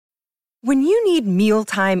When you need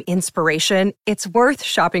mealtime inspiration, it's worth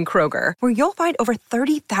shopping Kroger, where you'll find over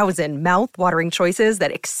 30,000 mouth-watering choices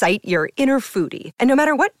that excite your inner foodie. And no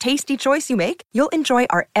matter what tasty choice you make, you'll enjoy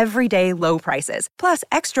our everyday low prices, plus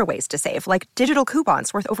extra ways to save, like digital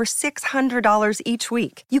coupons worth over $600 each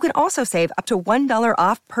week. You can also save up to $1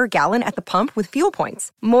 off per gallon at the pump with fuel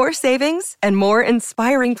points. More savings and more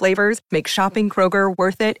inspiring flavors make shopping Kroger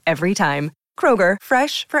worth it every time. Kroger,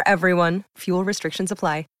 fresh for everyone. Fuel restrictions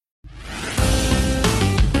apply.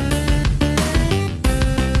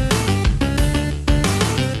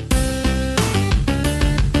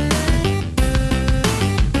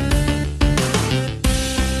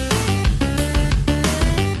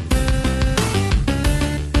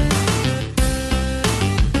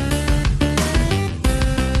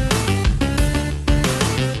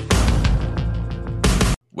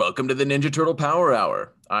 Welcome to the Ninja Turtle Power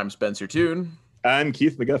Hour. I'm Spencer Toon. I'm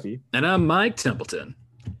Keith McGuffey. And I'm Mike Templeton.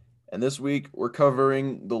 And this week we're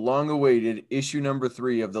covering the long-awaited issue number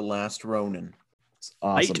 3 of The Last Ronin. It's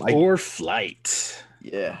awesome. Fight or flight.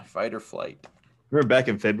 Yeah, fight or flight. Remember back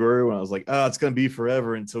in February when I was like, oh, it's going to be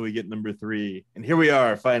forever until we get number 3. And here we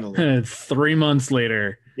are, finally. 3 months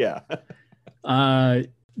later. Yeah. I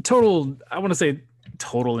want to say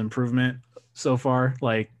total improvement so far.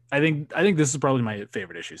 Like, I think this is probably my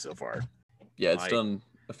favorite issue so far. Yeah, it's done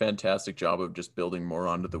a fantastic job of just building more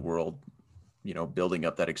onto the world, building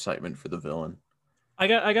up that excitement for the villain. I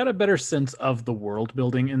got a better sense of the world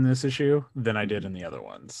building in this issue than I did in the other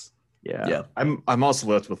ones. Yeah. I'm also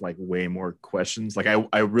left with like way more questions. Like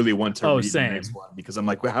I really want to read the next one because I'm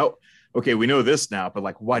like, well, okay, we know this now, but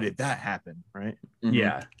like, why did that happen? Right. Mm-hmm.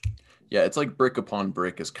 Yeah. Yeah. It's like brick upon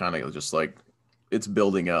brick is kind of just like, it's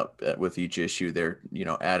building up with each issue. They're,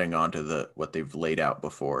 adding on to what they've laid out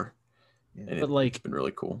before. And but it's been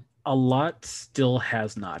really cool. A lot still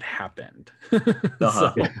has not happened.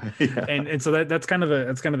 Uh-huh. And so that's kind of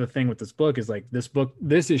the thing with this book is like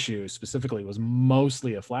this issue specifically was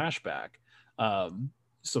mostly a flashback.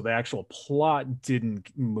 So the actual plot didn't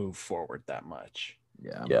move forward that much.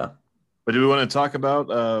 Yeah. But do we want to talk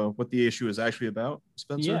about what the issue is actually about,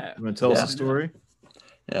 Spencer? Yeah. You want to tell us a story?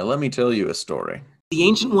 Yeah, let me tell you a story. The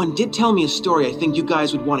Ancient One did tell me a story I think you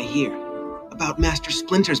guys would want to hear. About Master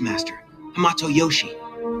Splinter's master, Hamato Yoshi.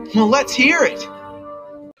 Well, let's hear it!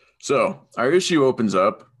 So, our issue opens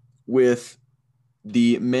up with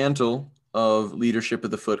the mantle of leadership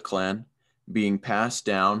of the Foot Clan being passed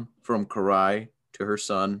down from Karai to her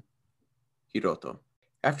son, Hiroto.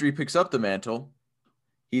 After he picks up the mantle,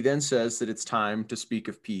 he then says that it's time to speak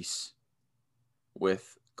of peace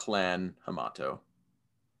with Clan Hamato.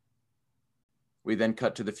 We then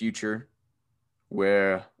cut to the future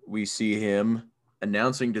where we see him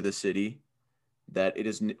announcing to the city that it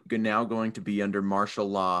is now going to be under martial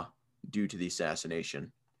law due to the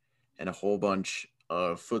assassination. And a whole bunch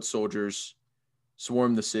of foot soldiers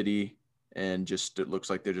swarm the city, and it looks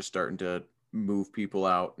like they're just starting to move people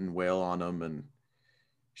out and wail on them and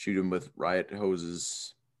shoot them with riot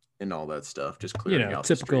hoses and all that stuff, just clearing out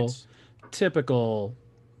the streets. Typical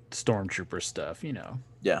stormtrooper stuff,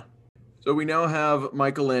 Yeah. So we now have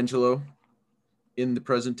Michelangelo in the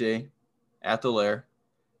present day at the lair.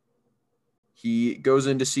 He goes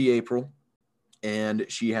in to see April, and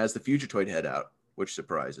she has the Fugitoid head out, which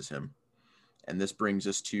surprises him. And this brings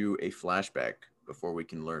us to a flashback before we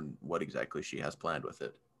can learn what exactly she has planned with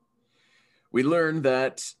it. We learn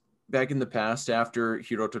that back in the past, after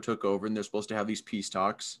Hiroto took over, and they're supposed to have these peace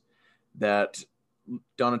talks, that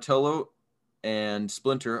Donatello and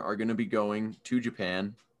Splinter are going to be going to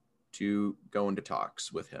Japan to go into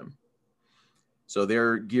talks with him. So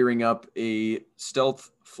they're gearing up a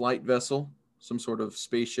stealth flight vessel, some sort of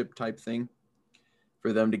spaceship type thing,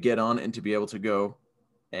 for them to get on and to be able to go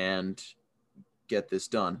and get this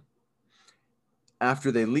done. After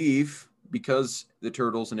they leave, because the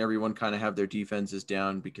Turtles and everyone kind of have their defenses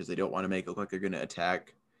down because they don't want to make it look like they're going to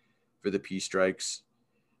attack for the peace strikes.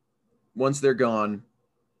 Once they're gone,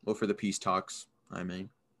 for the peace talks,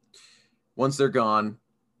 once they're gone,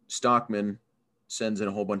 Stockman sends in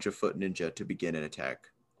a whole bunch of foot ninja to begin an attack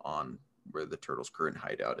on where the Turtles' current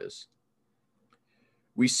hideout is.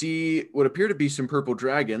 We see what appear to be some purple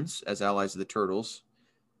dragons as allies of the Turtles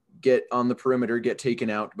get on the perimeter, get taken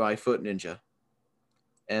out by foot ninja.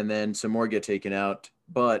 And then some more get taken out,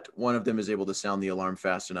 but one of them is able to sound the alarm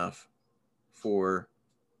fast enough for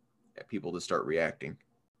people to start reacting.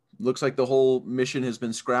 Looks like the whole mission has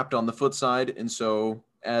been scrapped on the foot side, and so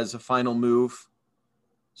as a final move,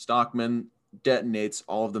 Stockman detonates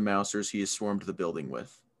all of the Mousers he has swarmed the building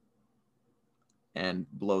with and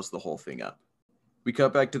blows the whole thing up. We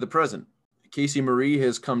cut back to the present. Casey Marie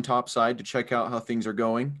has come topside to check out how things are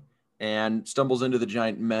going, and stumbles into the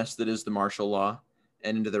giant mess that is the martial law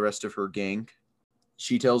and into the rest of her gang.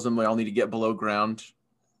 She tells them they all need to get below ground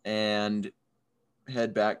and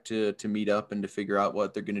head back to meet up and to figure out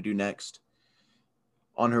what they're going to do next.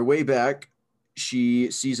 On her way back, she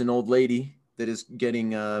sees an old lady that is getting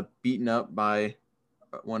beaten up by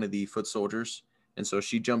one of the foot soldiers, and so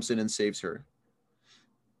she jumps in and saves her.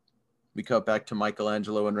 We cut back to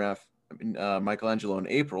Michelangelo and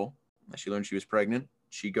April. She learned she was pregnant.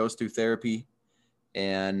 She goes through therapy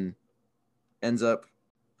and ends up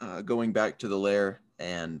going back to the lair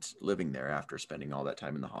and living there after spending all that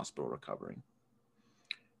time in the hospital recovering.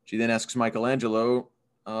 She then asks Michelangelo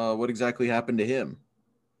what exactly happened to him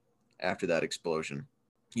after that explosion.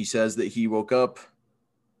 He says that he woke up.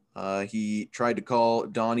 He tried to call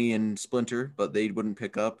Donnie and Splinter, but they wouldn't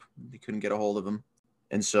pick up. They couldn't get a hold of him.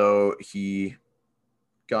 And so he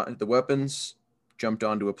got the weapons, jumped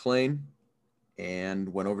onto a plane,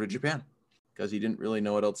 and went over to Japan because he didn't really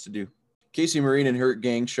know what else to do. Casey Marine and her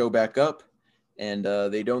gang show back up, and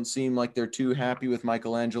they don't seem like they're too happy with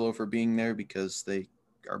Michelangelo for being there because they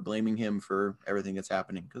are blaming him for everything that's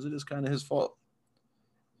happening because it is kind of his fault.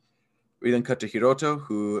 We then cut to Hiroto,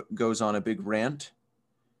 who goes on a big rant,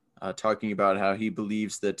 talking about how he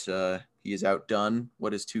believes that he has outdone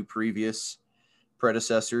what his two previous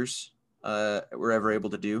predecessors were ever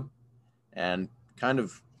able to do, and kind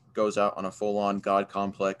of goes out on a full-on god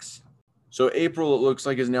complex. So April, it looks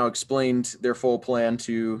like, has now explained their full plan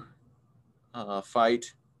to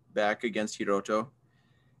fight back against Hiroto.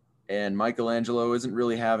 And Michelangelo isn't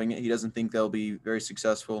really having it. He doesn't think they'll be very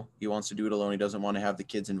successful. He wants to do it alone. He doesn't want to have the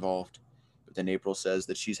kids involved. But then April says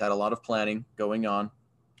that she's had a lot of planning going on.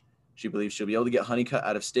 She believes she'll be able to get Honeycutt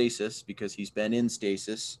out of stasis because he's been in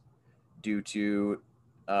stasis due to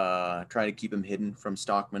trying to keep him hidden from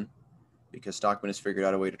Stockman because Stockman has figured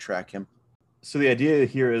out a way to track him. So the idea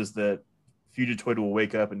here is that Fugitoid will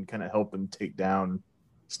wake up and kind of help them take down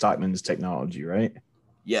Stockman's technology, right?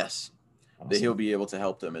 Yes. Awesome. That he'll be able to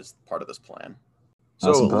help them as part of this plan.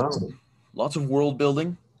 So lots of world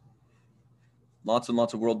building. Lots and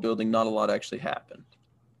lots of world building. Not a lot actually happened.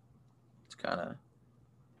 It's kind of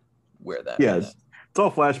where that is. It's all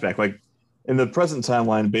flashback. Like in the present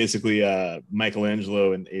timeline, basically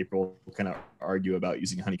Michelangelo and April kind of argue about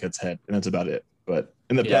using Honeycutt's head, and that's about it. But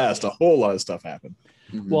in the past, a whole lot of stuff happened.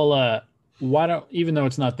 Mm-hmm. Well, why don't, even though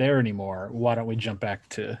it's not there anymore, why don't we jump back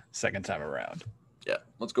to second time around? Yeah,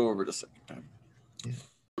 let's go over to second time. Yeah.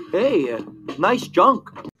 Hey, nice junk.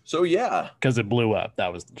 So yeah, because it blew up.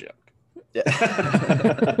 That was the joke.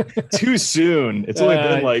 Yeah. Too soon. It's only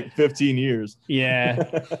been like 15 years.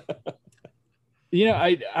 Yeah. You know,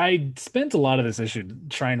 I spent a lot of this issue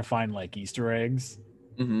trying to find like Easter eggs.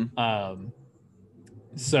 Mm-hmm.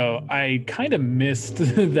 So I kind of missed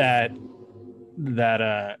that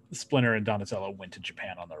Splinter and Donatello went to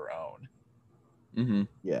Japan on their own. Mm-hmm.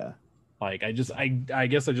 Yeah. Like I guess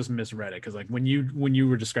I just misread it because like when you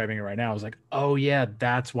were describing it right now, I was like, oh yeah,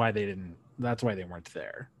 that's why they weren't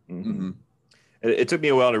there. Mm-hmm. It took me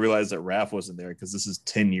a while to realize that Raph wasn't there because this is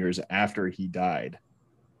 10 years after he died.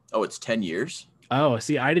 Oh, it's 10 years? Oh,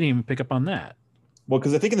 see, I didn't even pick up on that. Well,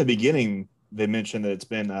 because I think in the beginning they mentioned that it's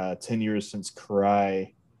been 10 years since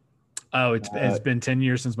Karai. Oh, it's been 10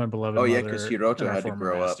 years since my beloved. Oh yeah, because Hiroto had to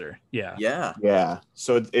grow master. up. Yeah.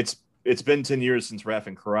 So it's been 10 years since Raph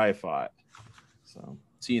and Karai fought. So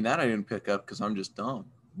seeing that I didn't pick up because I'm just dumb.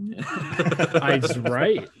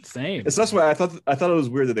 Right, same. So that's why I thought it was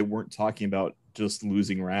weird that they weren't talking about just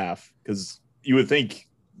losing Raph, because you would think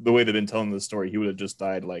the way they've been telling the story he would have just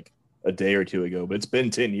died like a day or two ago, but it's been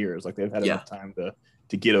 10 years. Like they've had enough time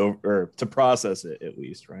to get over or to process it at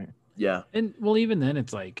least, right? Yeah. And well, even then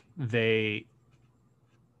it's like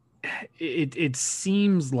it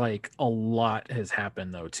seems like a lot has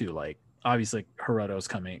happened though too. Like obviously Hiroto's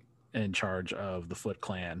coming in charge of the Foot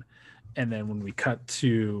Clan. And then when we cut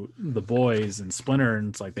to the boys and Splinter, and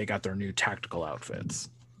it's like they got their new tactical outfits.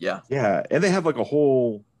 Yeah. Yeah. And they have like a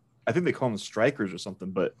whole, I think they call them strikers or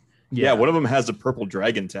something, but yeah, one of them has a purple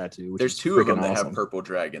dragon tattoo. There's two of them that have purple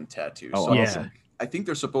dragon tattoos. Oh, so awesome. I think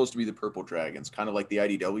they're supposed to be the purple dragons, kind of like the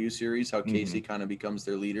IDW series, how Casey kind of becomes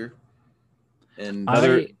their leader. And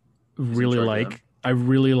I really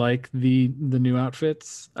like the new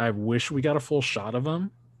outfits. I wish we got a full shot of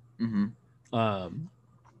them. Mm-hmm.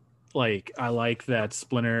 Like I like that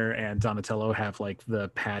Splinter and Donatello have like the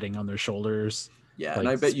padding on their shoulders. Yeah, like, and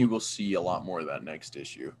I bet you will see a lot more of that next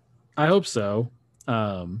issue. I hope so.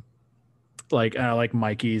 Like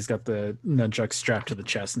Mikey's got the nunchuck strapped to the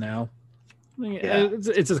chest now. Yeah.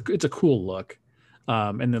 It's a cool look.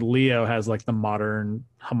 And then Leo has like the modern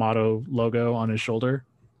Hamato logo on his shoulder.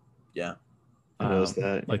 Yeah. What was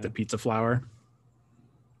that? Like the pizza flour.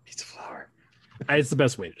 Pizza flour. It's the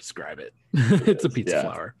best way to describe it. It's a pizza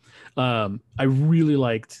flour. I really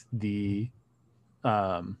liked the.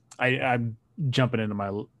 I'm jumping into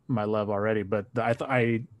my love already, but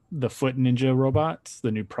the Foot Ninja robots,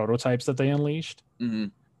 the new prototypes that they unleashed. Mm-hmm.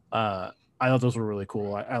 I thought those were really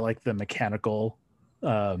cool. I like the mechanical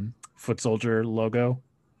foot soldier logo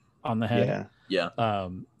on the head. Yeah.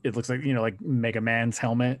 It looks like, like Mega Man's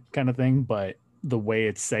helmet kind of thing, but the way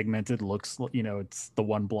it's segmented looks, it's the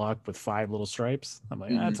one block with 5 little stripes. I'm like,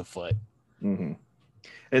 that's a foot. Mm-hmm.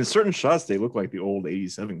 And certain shots, they look like the old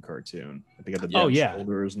 87 cartoon. They got the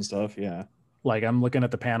shoulders and stuff. Yeah. Like I'm looking at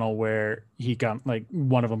the panel where he got like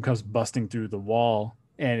one of them comes busting through the wall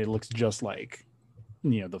and it looks just like,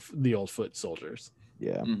 the old foot soldiers.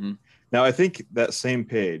 Yeah. Mm-hmm. Now I think that same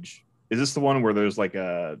page, is this the one where there's like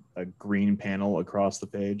a green panel across the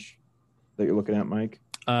page that you're looking at, Mike?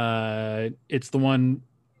 It's the one.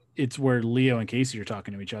 It's where Leo and Casey are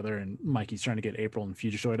talking to each other, and Mikey's trying to get April and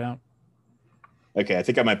Fugitoid out. Okay, I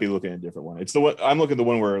think I might be looking at a different one. It's the one I'm looking at, the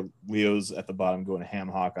one where Leo's at the bottom going ham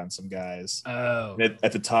hock on some guys. Oh. And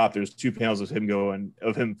at the top, there's 2 panels of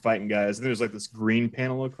him fighting guys, and there's like this green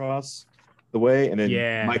panel across the way, and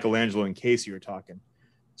then Michelangelo and Casey are talking.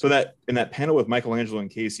 So that in that panel with Michelangelo and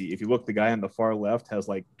Casey, if you look, the guy on the far left has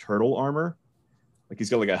like turtle armor, like he's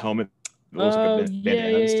got like a helmet. It looks like a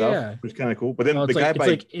bandana and stuff, which is kind of cool. But then the guy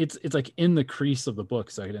it's like in the crease of the book,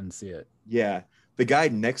 so I didn't see it. Yeah, the guy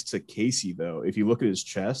next to Casey, though, if you look at his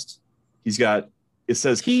chest, it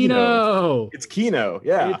says Kino. It's Kino.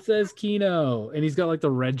 Yeah, it says Kino, and he's got like the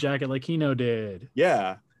red jacket like Kino did.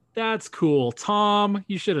 Yeah, that's cool. Tom,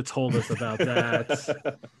 you should have told us about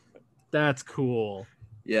that. That's cool.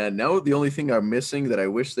 Yeah. Now the only thing I'm missing that I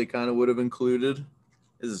wish they kind of would have included.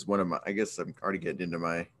 This is one of my. I guess I'm already getting into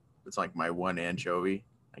my. It's like my one anchovy,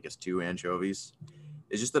 I guess 2 anchovies.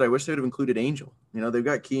 It's just that I wish they would have included Angel. They've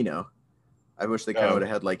got Kino. I wish they kind of would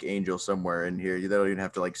have had like Angel somewhere in here. They don't even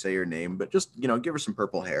have to like say her name, but just, give her some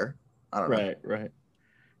purple hair. I don't know. Right.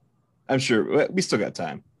 I'm sure we still got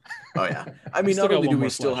time. Oh yeah. I mean, not only do we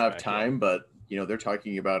still have time, but they're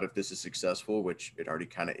talking about if this is successful, which it already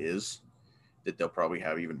kind of is, that they'll probably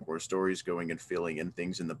have even more stories going and filling in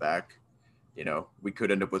things in the back. We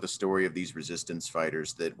could end up with a story of these resistance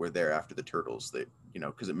fighters that were there after the Turtles that,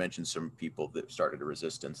 because it mentions some people that started a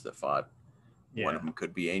resistance that fought. Yeah. One of them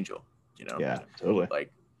could be Angel, Yeah, totally.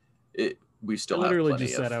 Like we still literally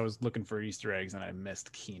just said I was looking for Easter eggs and I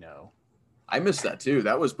missed Kino. I missed that too.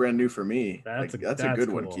 That was brand new for me. That's a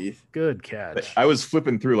good one, Keith. Good catch. I was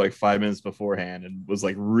flipping through like 5 minutes beforehand and was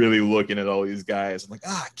like really looking at all these guys. I'm like,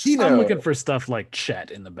 Kino. I'm looking for stuff like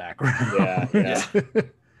Chet in the background. Yeah.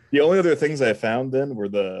 The only other things I found then were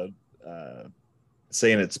the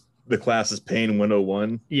saying it's the class is Pain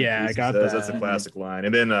 101. Yeah, I got that. That's a classic line.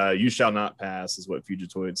 And then you shall not pass is what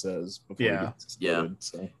Fugitoid says before he gets exploded.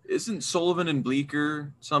 So. Isn't Sullivan and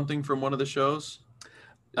Bleecker something from one of the shows?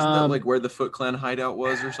 Isn't that like where the Foot Clan hideout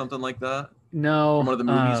was or something like that? No. From one of the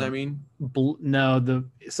movies, I mean? No,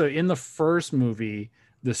 so in the first movie,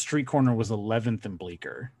 the street corner was 11th and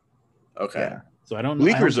Bleecker. Okay. Yeah. So I don't know.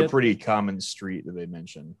 Bleeker's a pretty common street that they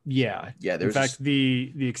mention. Yeah. In fact,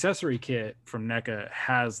 the accessory kit from NECA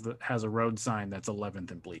has a road sign that's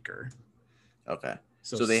 11th and Bleecker. Okay.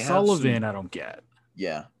 So they Sullivan, I don't get.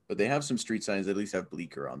 Yeah, but they have some street signs that at least have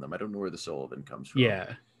Bleecker on them. I don't know where the Sullivan comes from. Yeah,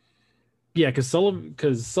 because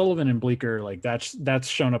Sullivan and Bleecker, like that's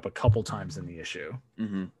shown up a couple times in the issue.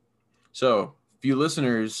 Mm-hmm. So if you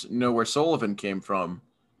listeners know where Sullivan came from,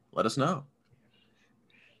 let us know.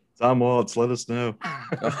 Tom Waltz, let us know.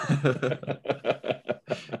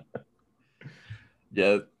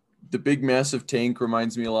 Yeah, the big massive tank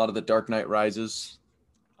reminds me a lot of the Dark Knight Rises.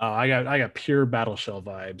 Oh, I got pure Battle Shell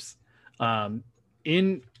vibes.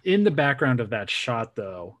 In the background of that shot,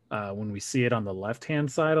 though, when we see it on the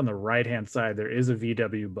left-hand side, on the right-hand side, there is a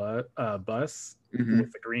VW bus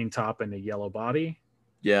with the green top and the yellow body.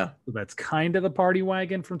 Yeah, so that's kind of the party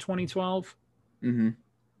wagon from 2012. Mm-hmm.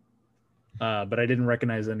 But I didn't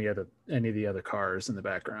recognize any of the other cars in the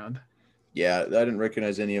background. Yeah, I didn't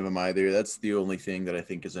recognize any of them either. That's the only thing that I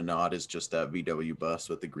think is a nod is just that VW bus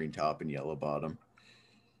with the green top and yellow bottom.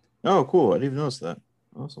 Oh, cool. I didn't even notice that.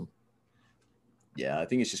 Awesome. Yeah, I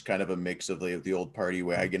think it's just kind of a mix of the old party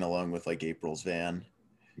wagon along with like April's van.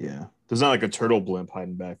 Yeah. There's not like a turtle blimp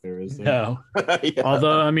hiding back there, is there? No. Yeah.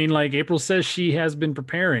 Although, I mean, like April says she has been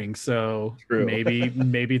preparing, so maybe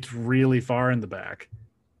it's really far in the back.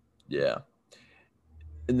 Yeah.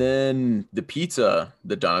 And then the pizza,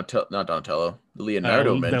 the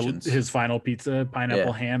Leonardo mentions. His final pizza,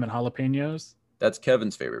 pineapple ham and jalapenos. That's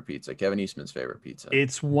Kevin's favorite pizza. Kevin Eastman's favorite pizza.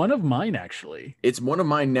 It's one of mine, actually. It's one of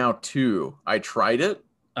mine now too. I tried it.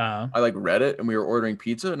 I like read it, and we were ordering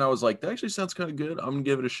pizza, and I was like, that actually sounds kind of good. I'm gonna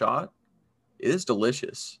give it a shot. It is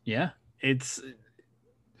delicious. Yeah, it's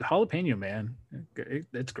jalapeno, man.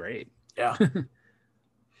 It's great. Yeah.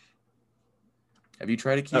 Have you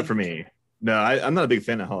tried it, Keith? Not for me. No, I'm not a big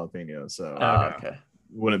fan of jalapeno, so Okay.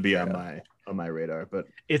 wouldn't be on my radar. But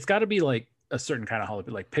It's got to be like a certain kind of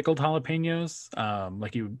jalapeno, like pickled jalapenos,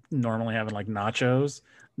 like you normally have in like nachos.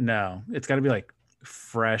 No, it's got to be like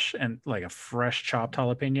fresh and like a fresh chopped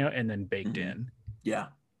jalapeno and then baked in. Yeah.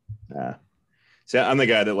 See, I'm the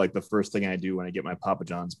guy that like the first thing I do when I get my Papa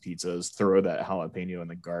John's pizza is throw that jalapeno in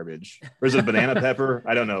the garbage. Or is it banana pepper?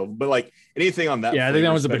 I don't know, but like anything on that. Yeah, I think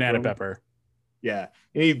that was a spectrum, banana pepper. Yeah,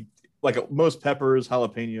 most peppers,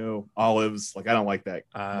 jalapeno, olives. Like I don't like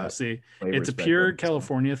that. See, flavor it's a pure spectrum, so.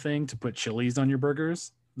 California thing to put chilies on your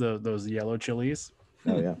burgers. Those yellow chilies.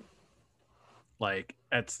 Oh yeah. Like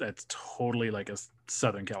that's totally like a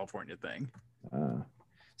Southern California thing.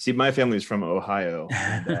 See, my family's from Ohio.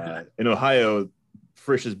 And, in Ohio,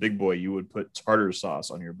 Frisch's Big Boy, you would put tartar sauce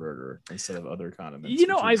on your burger instead of other condiments.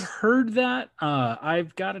 I've heard that.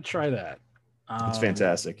 I've got to try that. It's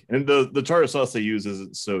fantastic. And the tartar sauce they use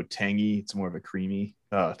isn't so tangy. It's more of a creamy.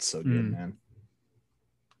 Oh, it's so good, man.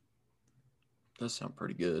 Does sound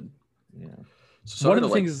pretty good. Yeah. So one of the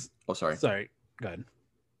things. Oh, sorry. Sorry. Go ahead.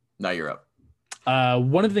 Now you're up.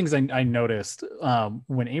 One of the things I noticed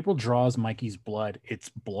when April draws Mikey's blood, it's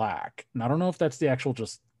black. And I don't know if that's the actual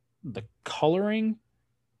just the coloring.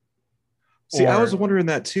 See, I was wondering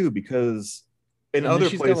that too, because in other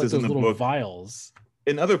places in the book, vials.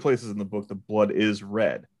 In other places in the book, the blood is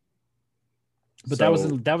red. But that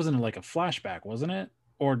was in like a flashback, wasn't it?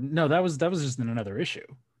 Or no, that was just in another issue.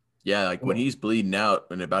 Yeah, like when he's bleeding out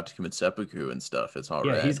and about to commit seppuku and stuff, it's all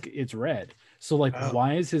red. It's red. So like,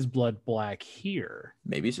 why is his blood black here?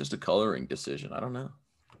 Maybe it's just a coloring decision. I don't know.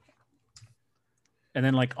 And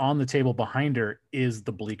then like on the table behind her is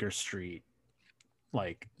the Bleecker Street,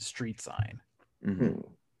 like street sign. Mm-hmm.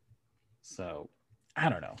 So I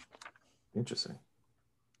don't know. Interesting.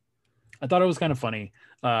 I thought it was kind of funny.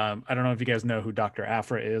 I don't know if you guys know who Dr.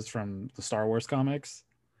 Aphra is from the Star Wars comics.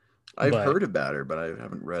 I've heard about her, but I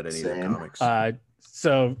haven't read any of the comics.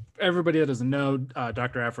 So everybody that doesn't know,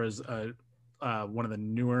 Dr. Aphra is one of the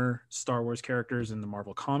newer Star Wars characters in the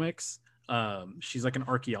Marvel comics. She's like an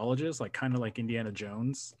archaeologist, like kind of like Indiana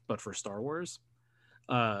Jones, but for Star Wars.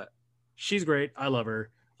 She's great. I love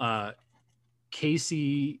her.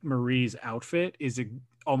 Casey Marie's outfit is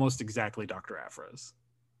almost exactly Dr. Aphra's.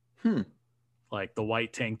 Like the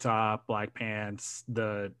white tank top, black pants,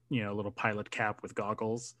 the little pilot cap with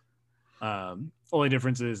goggles. Only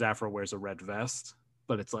difference is Aphra wears a red vest,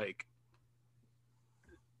 but it's like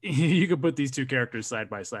you could put these two characters side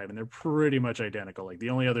by side and they're pretty much identical. Like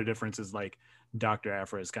the only other difference is like Dr.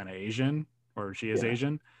 Aphra is kind of Asian, or she is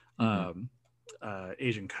Asian.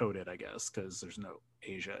 Asian coded, I guess, because there's no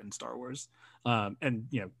Asia in Star Wars. And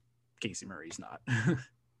Casey Marie's not.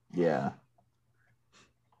 Yeah.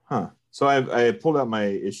 Huh. So I pulled out my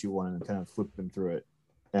issue 1 and kind of flipped them through it.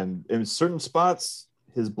 And in certain spots,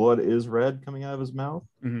 his blood is red coming out of his mouth.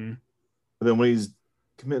 Mm-hmm. But then when he's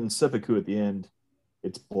committing seppuku at the end,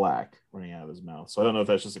 it's black running out of his mouth. So I don't know if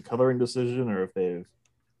that's just a coloring decision or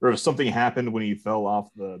if something happened when he fell off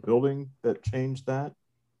the building that changed that.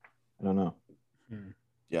 I don't know.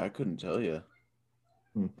 Yeah, I couldn't tell you.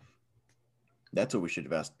 That's what we should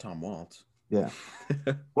have asked Tom Waltz. Yeah.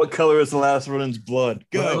 What color is the last Ronin's blood?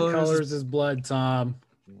 Go. What color is his blood, Tom?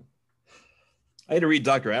 I had to read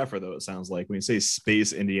Dr. Aphra, though, it sounds like. When you say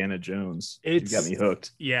Space Indiana Jones, you got me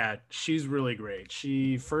hooked. Yeah, she's really great.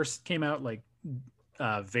 She first came out like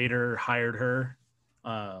Vader hired her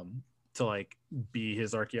to like be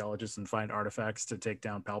his archaeologist and find artifacts to take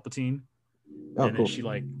down Palpatine. And then she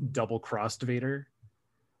like double crossed Vader.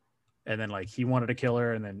 And then like he wanted to kill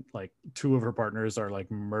her, and then like two of her partners are like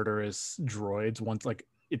murderous droids. One's like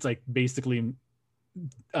it's like basically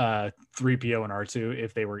 3PO and R2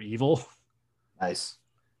 if they were evil. Nice.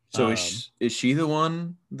 So is she the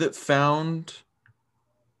one that found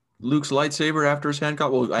Luke's lightsaber after his hand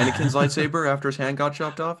got Anakin's lightsaber after his hand got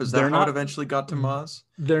chopped off? Is that how it eventually got to Maz?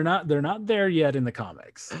 They're not there yet in the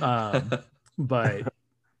comics. But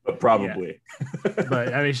probably. Yeah.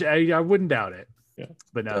 But I mean I wouldn't doubt it. Yeah.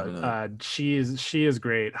 But no, she is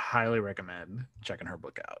great. Highly recommend checking her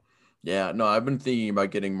book out. Yeah, no, I've been thinking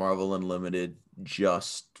about getting Marvel Unlimited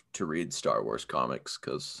just to read Star Wars comics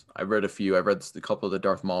because I've read a few. I've read a couple of the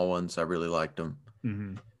Darth Maul ones. I really liked them.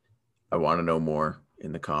 Mm-hmm. I want to know more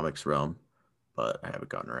in the comics realm, but I haven't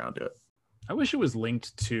gotten around to it. I wish it was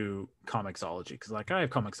linked to Comixology, because like I have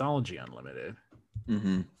Comixology Unlimited.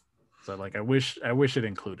 Mm-hmm. So like I wish it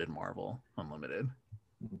included Marvel Unlimited.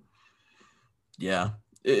 Yeah,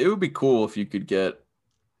 it would be cool if you could get,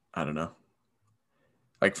 I don't know,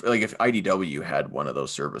 like if IDW had one of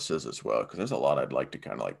those services as well, because there's a lot I'd like to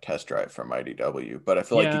kind of like test drive from IDW, but I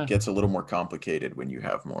feel like Yeah. it gets a little more complicated when you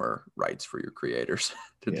have more rights for your creators.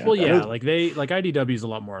 to do Yeah. Well, that. yeah, like IDW is a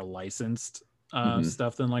lot more licensed Mhm.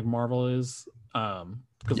 stuff than like Marvel is.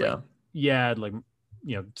 Because Yeah. like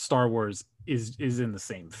Star Wars is in the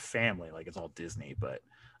same family, like it's all Disney, but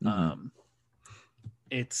Mhm.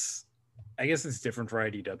 it's, I guess it's different for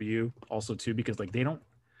IDW also too, because like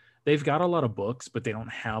they've got a lot of books, but they don't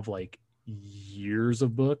have like years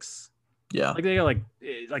of books. Yeah. Like they got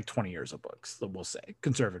like 20 years of books, we'll say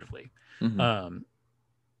conservatively. Mhm.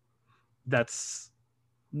 That's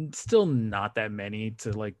still not that many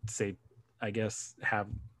to like say, I guess, have,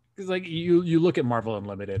 because like you look at Marvel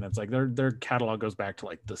Unlimited and it's like their catalog goes back to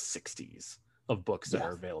like the 60s of books that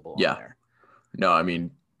are available Yeah. on there. No, I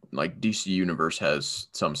mean, like DC Universe has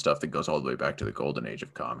some stuff that goes all the way back to the golden age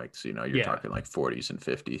of comics. You're Yeah. talking like 40s and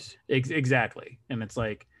 50s. Exactly. And it's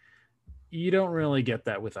like you don't really get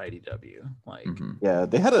that with IDW. Like Mhm. Yeah,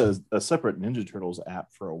 they had a separate Ninja Turtles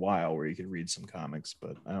app for a while where you could read some comics,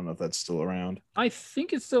 but I don't know if that's still around. I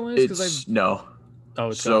think it still is, because It's no.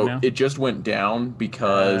 it's So gone now? it just went down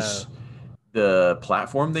because the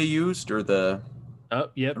platform they used, or the Oh,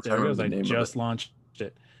 yep, I'm there it trying to goes. remember I the name of just it. launched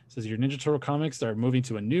it. It says your Ninja Turtle comics are moving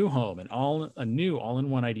to a new home, and a new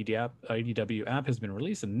all-in-one IDW app has been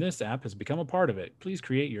released, and this app has become a part of it. Please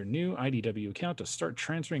create your new IDW account to start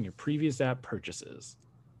transferring your previous app purchases.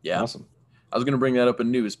 Yeah. Awesome. I was going to bring that up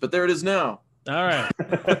in news, but there it is now. All right.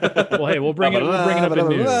 Well, hey, we'll bring it up in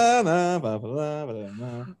news.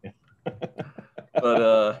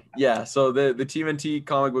 But yeah, so the TMNT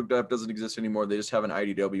comic book app doesn't exist anymore. They just have an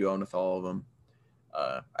IDW on with all of them.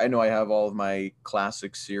 I know I have all of my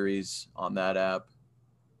classic series on that app.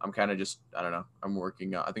 I'm kind of just, I don't know. I'm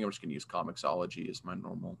working. I think I'm just going to use Comixology as my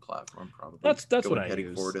normal platform, probably. That's what I heading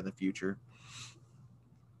use. forward in the future.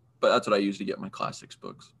 But that's what I use to get my classics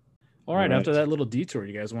books. All right. All After right. that little detour,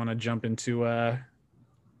 you guys want to jump into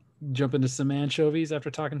some anchovies after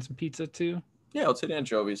talking some pizza too? Yeah, let's hit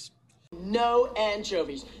anchovies. No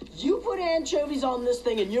anchovies. You put anchovies on this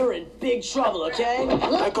thing and you're in big trouble, okay?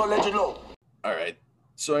 I can let you know. All right.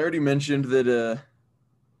 So I already mentioned that,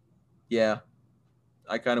 yeah,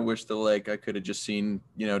 I kind of wish that, like, I could have just seen,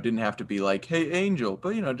 didn't have to be like, hey, Angel,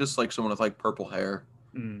 but, just like someone with like purple hair,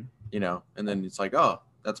 and then it's like, oh,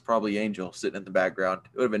 that's probably Angel sitting in the background.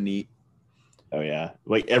 It would have been neat. Oh yeah,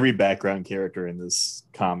 like every background character in this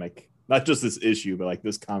comic, not just this issue, but like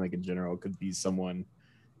this comic in general, could be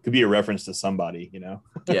a reference to somebody,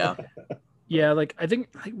 Yeah. Yeah, like I think,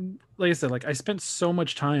 like I said, like I spent so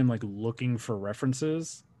much time like looking for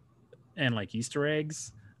references and like Easter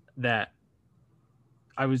eggs that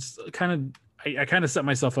I was I kind of set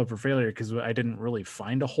myself up for failure because I didn't really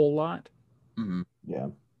find a whole lot. Mm-hmm. Yeah.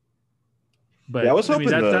 But Yeah, I was hoping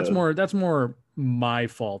that's more my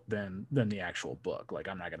fault than the actual book. Like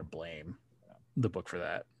I'm not gonna blame the book for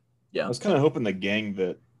that. Yeah. I was kind of hoping the gang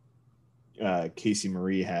that Casey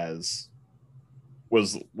Marie has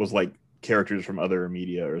was like characters from other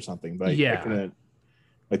media or something, but Yeah. I couldn't,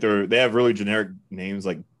 like they have really generic names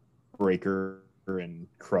like Breaker and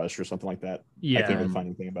Crush or something like that. I couldn't Yeah, really find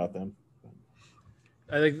anything about them.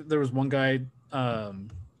 I think there was one guy,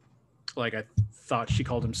 like I thought she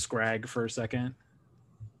called him Scrag for a second.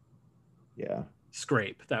 Yeah.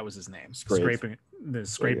 Scrape, that was his name. Scrape.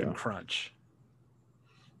 Scrape go. and Crunch.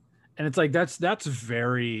 And it's like that's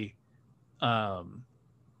very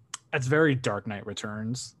that's very Dark Knight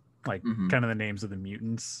Returns, like Mhm. kind of the names of the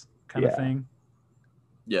mutants kind of Yeah. thing.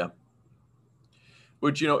 Yeah.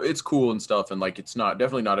 Which, it's cool and stuff. And like, it's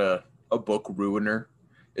definitely not a book ruiner.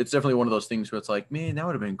 It's definitely one of those things where it's like, man, that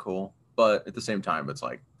would have been cool. But at the same time, it's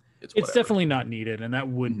like, it's It's whatever. definitely not needed, and that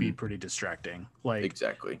would be Mhm. pretty distracting. Like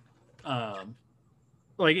Exactly.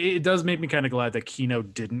 like it does make me kind of glad that Kino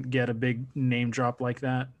didn't get a big name drop like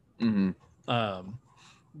that. Mm-hmm.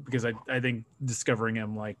 Because I think discovering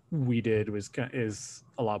him like we did is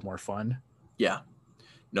a lot more fun. Yeah.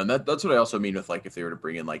 No, that's what I also mean with, like, if they were to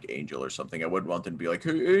bring in like Angel or something, I wouldn't want them to be like,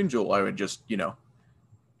 hey, Angel. I would just,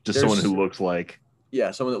 Just someone There's- who looks like.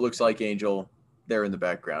 yeah, someone that looks like Angel. They're in the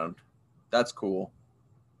background. That's cool.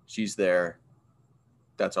 She's there.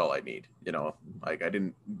 That's all I need. Like I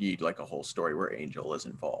didn't need like a whole story where Angel is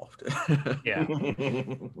involved. Yeah.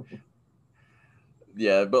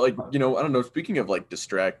 Yeah, but like, I don't know. Speaking of like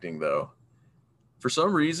distracting though, for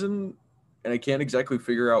some reason, and I can't exactly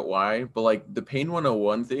figure out why, but like the Pain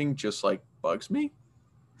 101 thing just like bugs me.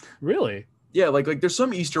 Really? Yeah, like there's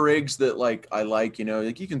some Easter eggs that like I like, you know,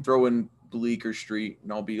 like you can throw in Bleecker Street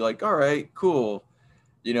and I'll be like, all right, cool.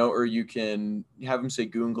 You know, or you can have him say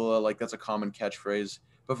Goongla, like that's a common catchphrase.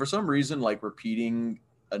 But for some reason, like repeating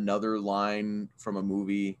another line from a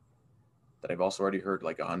movie that I've also already heard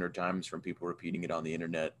like 100 times from people repeating it on the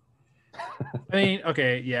internet. I mean,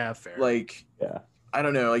 okay, yeah, fair. Like, Yeah. I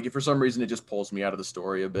don't know, like if for some reason it just pulls me out of the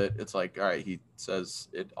story a bit. It's like, all right, he says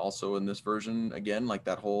it also in this version again, like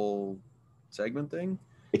that whole segment thing.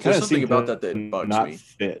 It kind There's of something about that bugs not me.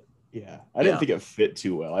 fit. Yeah, I didn't think it fit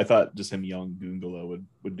too well. I thought just him young Goongla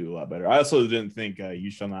would do a lot better. I also didn't think You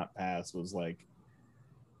Shall Not Pass was like.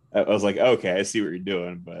 I was like, okay, I see what you're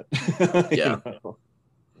doing, but yeah. You know.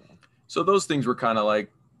 So those things were kind of like,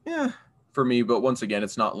 yeah, for me. But once again,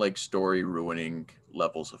 it's not like story ruining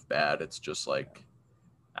levels of bad. It's just like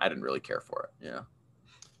I didn't really care for it. Yeah.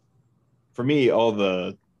 For me, all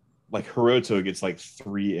the like Hiroto gets like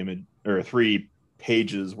 3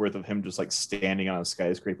 pages worth of him just like standing on a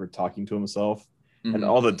skyscraper talking to himself, and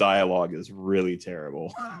all the dialogue is really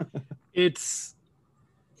terrible.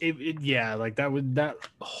 Yeah, like that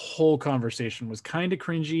whole conversation was kind of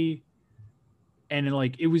cringy, and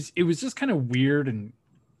like it was just kind of weird, and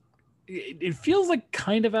it feels like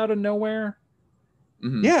kind of out of nowhere.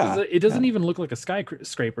 Yeah, it doesn't even look like a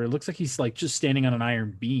skyscraper. It looks like he's like just standing on an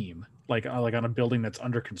iron beam, like on a building that's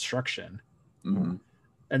under construction.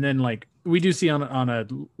 And then like we do see on a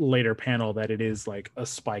later panel that it is like a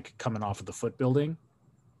spike coming off of the foot building,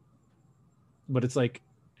 but it's like,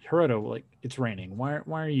 Hiroto, like it's raining. Why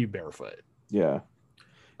are you barefoot? Yeah.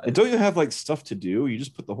 And don't you have like stuff to do? You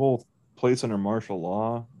just put the whole place under martial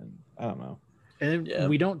law, and I don't know. And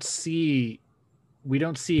we don't see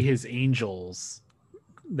his angels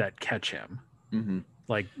that catch him.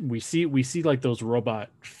 Like we see like those robot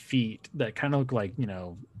feet that kind of look like, you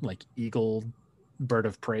know, like eagle, bird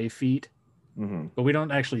of prey feet, but we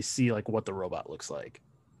don't actually see like what the robot looks like.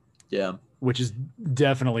 Yeah, which is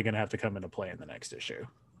definitely going to have to come into play in the next issue.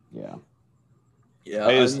 Yeah.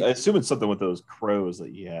 I assume it's something with those crows that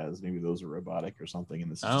he has. Maybe those are robotic or something.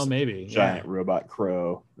 And this is maybe giant robot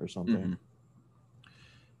crow or something.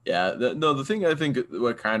 Yeah. The thing I think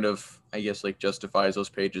what kind of, I guess, like justifies those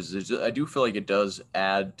pages is I do feel like it does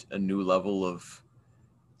add a new level of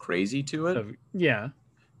crazy to it.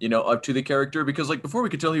 You know, up to the character, because like before we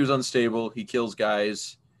could tell he was unstable. He kills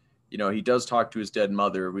guys. You know, he does talk to his dead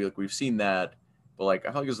mother. We've seen that, but like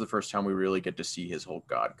I feel like this is the first time we really get to see his whole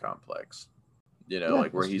god complex. You know,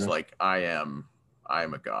 like where he's like, I am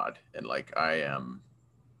a god, and like I am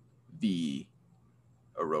the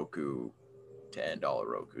Oroku to end all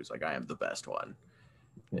Orokus. Like I am the best one.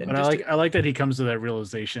 And I like that he comes to that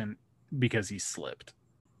realization because he slipped.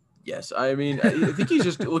 Yes, I mean, I think he's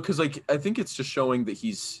just because like I think it's just showing that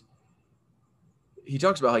he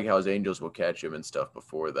talks about like how his angels will catch him and stuff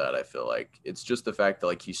before that. I feel like it's just the fact that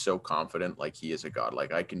like he's so confident, like he is a god.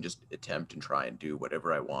 Like I can just attempt and try and do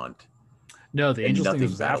whatever I want. No, the angels thing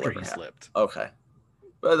was after he slipped. Okay,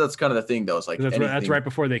 but that's kind of the thing though. It's like that's right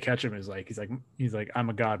before they catch him. Is like he's like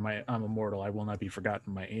I'm a god. I'm immortal. I will not be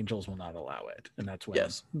forgotten. My angels will not allow it. And that's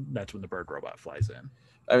when the bird robot flies in.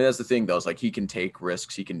 I mean, that's the thing though. It's like he can take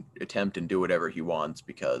risks. He can attempt and do whatever he wants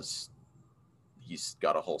because he's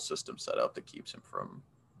got a whole system set up that keeps him from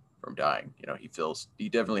dying. You know, he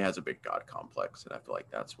definitely has a big god complex, and I feel like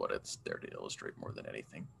that's what it's there to illustrate more than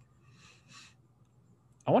anything.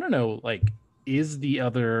 I want to know, like, is the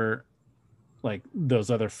other, like,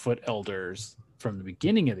 those other foot elders from the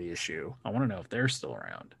beginning of the issue, I want to know if they're still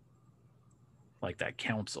around. Like that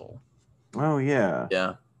council. Oh, yeah.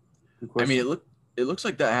 Yeah. I mean, it looks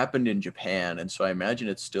like that happened in Japan, and so I imagine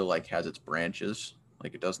it still, like, has its branches,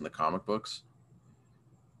 like it does in the comic books.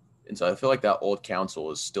 And so I feel like that old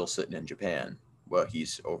council is still sitting in Japan. Well,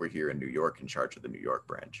 he's over here in New York in charge of the New York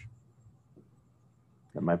branch.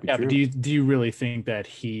 That might be true. But do you really think that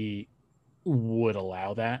he would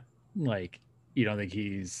allow that? Like, you don't think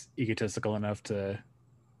he's egotistical enough to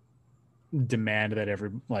demand that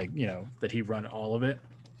that he run all of it?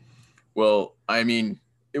 Well, I mean,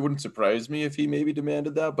 it wouldn't surprise me if he maybe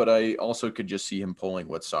demanded that, but I also could just see him pulling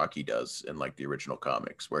what Saki does in like the original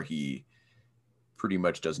comics, where he pretty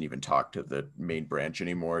much doesn't even talk to the main branch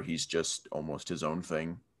anymore. He's just almost his own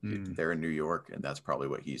thing. They're in New York, and that's probably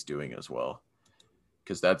what he's doing as well.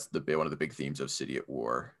 Because that's one of the big themes of City at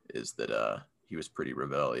War is that he was pretty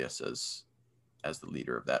rebellious as the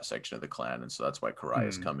leader of that section of the clan, and so that's why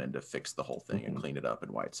Karaya's come in to fix the whole thing and clean it up,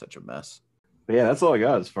 and why it's such a mess. But yeah, that's all I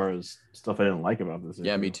got as far as stuff I didn't like about this issue.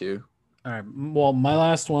 Yeah, me too. All right. Well, my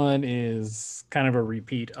last one is kind of a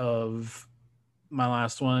repeat of my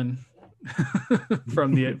last one.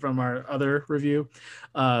 from our other review.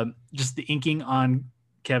 Just the inking on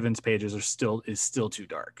Kevin's pages is still too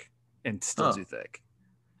dark and still too thick.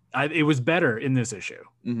 It was better in this issue.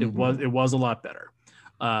 Mm-hmm. It was a lot better.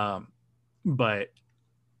 But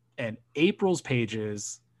April's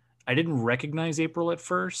pages, I didn't recognize April at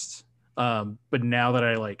first. But now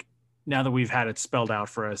that we've had it spelled out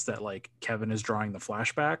for us that like Kevin is drawing the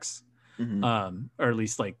flashbacks, or at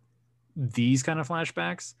least like these kind of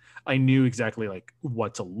flashbacks, I knew exactly like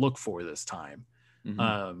what to look for this time.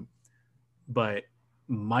 But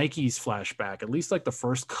Mikey's flashback, at least like the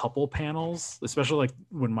first couple panels, especially like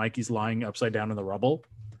when Mikey's lying upside down in the rubble,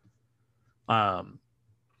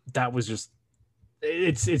 that was just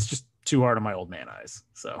it's just too hard on my old man eyes.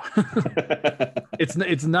 So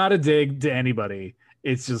it's not a dig to anybody.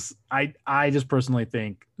 It's just I just personally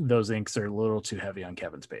think those inks are a little too heavy on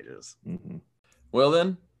Kevin's pages. Well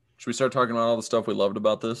then, should we start talking about all the stuff we loved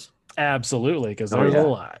about this? Absolutely, because there's a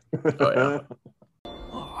lot.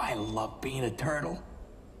 Oh, I love being a turtle.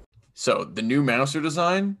 So the new Mouser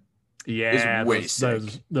design, is way sick.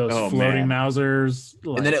 Those floating Mousers,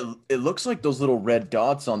 and then it looks like those little red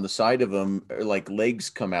dots on the side of them are like legs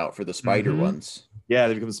come out for the spider ones. Yeah,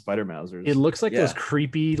 they become spider Mousers. It looks like those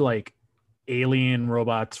creepy like alien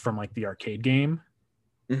robots from like the arcade game.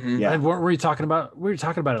 Yeah, weren't we talking about? We were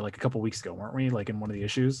talking about it like a couple weeks ago, weren't we? Like in one of the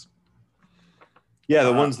issues. Yeah,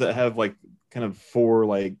 the ones that have like kind of 4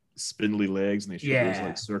 like spindly legs and they shoot those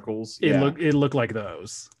like circles. It looked like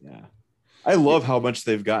those. Yeah. I love how much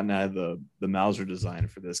they've gotten out of the Mouser design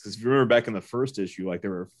for this, because if you remember back in the first issue, like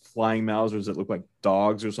there were flying Mousers that looked like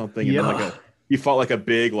dogs or something, and then he fought like a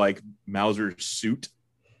big like Mouser suit.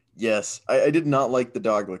 Yes, I did not like the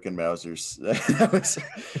dog-looking Mousers. that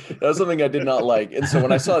was something I did not like, and so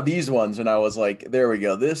when I saw these ones, and I was like, "There we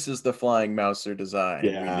go. This is the flying Mouser design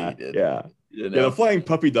we needed." Yeah. You know? Yeah, the flying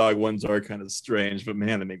puppy dog ones are kind of strange, but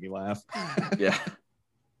man, they make me laugh. Yeah,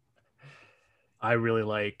 I really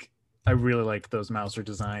like those Mouser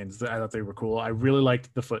designs. I thought they were cool. I really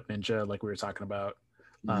liked the Foot Ninja, like we were talking about,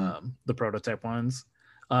 the prototype ones.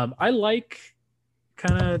 I like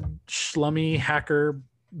kind of schlummy hacker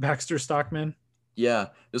Baxter Stockman. Yeah,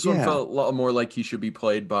 this one felt a lot more like he should be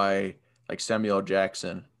played by like Samuel L.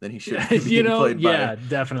 Jackson than he should be played by. Yeah,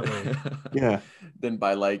 definitely. Than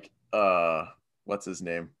by like what's his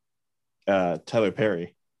name? Tyler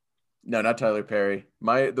Perry. No, not Tyler Perry.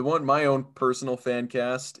 My own personal fan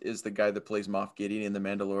cast is the guy that plays Moff Gideon in The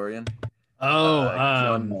Mandalorian.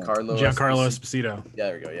 Giancarlo Esposito. Yeah,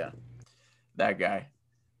 there we go. Yeah, that guy.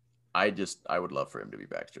 I would love for him to be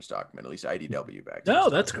Baxter Stockman, at least IDW Baxter. No,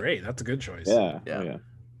 that's great. That's a good choice. Yeah.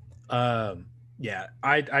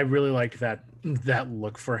 I really liked that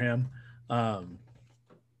look for him.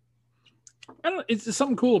 I don't know, it's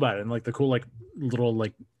something cool about it, and like the cool like little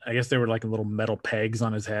like I guess they were like little metal pegs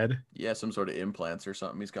on his head. Yeah, some sort of implants or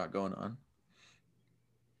something he's got going on.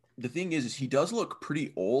 The thing is he does look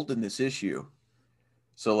pretty old in this issue.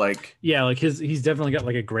 So like he's definitely got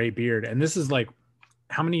like a gray beard, and this is like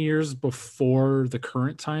how many years before the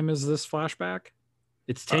current time is this flashback?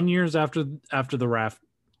 It's 10 years after the Raph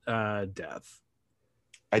death.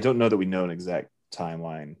 I don't know that we know an exact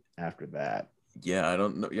timeline after that. Yeah, I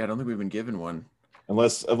don't know. Yeah, I don't think we've been given one.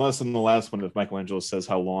 Unless in the last one, if Michelangelo says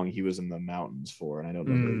how long he was in the mountains for, and I don't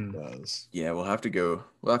know that he does. Yeah, I'll have to go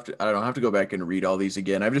back and read all these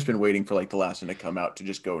again. I've just been waiting for like the last one to come out to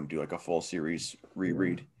just go and do like a full series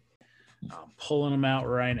reread. I'm pulling them out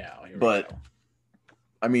right now.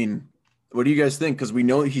 I mean, what do you guys think? Because we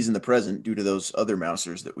know he's in the present due to those other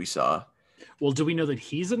Mousers that we saw. Well, do we know that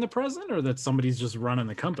he's in the present or that somebody's just running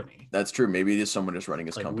the company? That's true. Maybe it is someone just running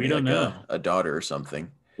his company. We don't know. A daughter or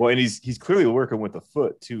something. Well, and he's clearly working with the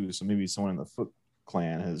Foot too. So maybe someone in the Foot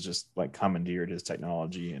clan has just like commandeered his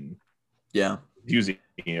technology and using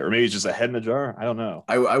it, or maybe it's just a head in a jar. I don't know.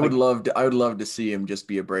 I would love to see him just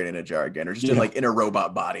be a brain in a jar again, or just in a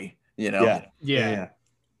robot body. You know? Yeah.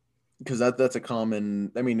 Because that's a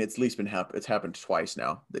common. I mean, it's at least it's happened twice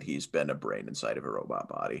now that he's been a brain inside of a robot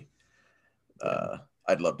body.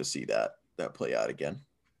 I'd love to see that play out again.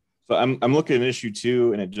 So I'm looking at issue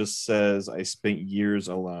 2, and it just says I spent years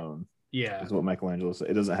alone. Yeah, is what Michelangelo said.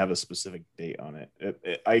 It doesn't have a specific date on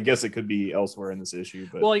it. I guess it could be elsewhere in this issue.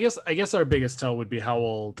 But well, I guess our biggest tell would be how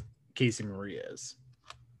old Casey Marie is.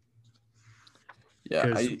 Yeah,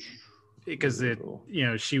 because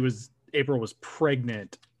April was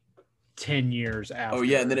pregnant 10 years after. Oh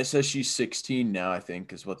yeah, and then it says she's 16 now, I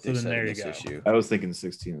think, is what they said in this issue. I was thinking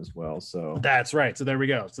 16 as well. So that's right. So there we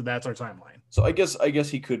go. So that's our timeline. So I guess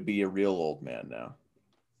he could be a real old man now.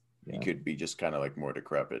 Yeah. He could be just kind of like more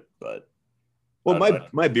decrepit, but Well,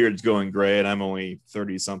 my beard's going gray, and I'm only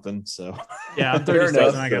 30 something. So Yeah, I'm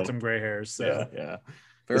 36 and I got some gray hairs. So yeah.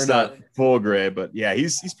 Fair It's enough. not full gray, but yeah,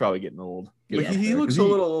 he's probably getting old. But Yeah, he looks a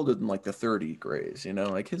little older than like the 30 grays, you know,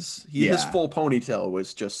 like his full ponytail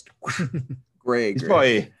was just gray. He's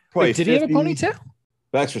gray. probably Wait, did he have a 50. ponytail?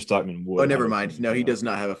 Baxter Stockman would. Oh, never have a mind. No, he ponytail. does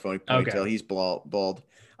not have a ponytail. Okay. He's bald.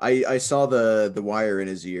 I saw the wire in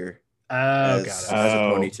his ear Oh, as got it. a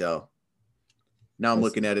Oh. ponytail. Now I'm That's-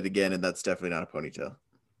 looking at it again, and that's definitely not a ponytail.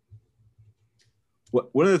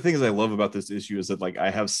 One of the things I love about this issue is that like I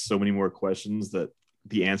have so many more questions that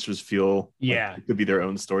the answers feel like Yeah. it could be their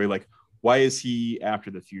own story. Like, why is he after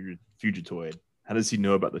the Fugitoid? How does he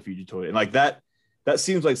know about the Fugitoid? And like that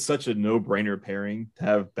seems like such a no-brainer pairing to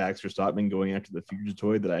have Baxter Stockman going after the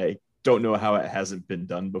Fugitoid that I don't know how it hasn't been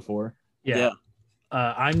done before. Yeah.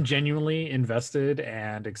 I'm genuinely invested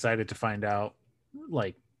and excited to find out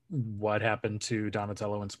like what happened to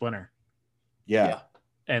Donatello and Splinter. Yeah.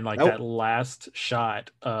 And like Nope. that last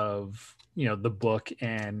shot of, you know, the book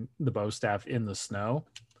and the bow staff in the snow,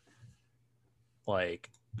 like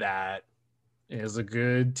that is a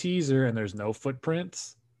good teaser. And there's no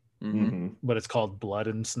footprints, Mhm. Mhm. but it's called Blood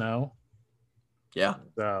and Snow. Yeah.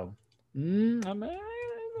 So I'm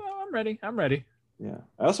ready. I'm ready. Yeah.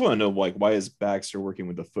 I also want to know like why is Baxter working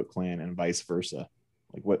with the Foot Clan and vice versa?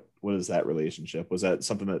 Like what is that relationship? Was that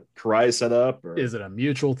something that Karai set up, or Is it a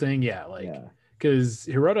mutual thing? Yeah, like yeah. because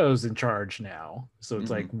Hiroto's in charge now, so it's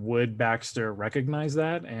Mhm. like, would Baxter recognize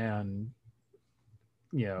that? And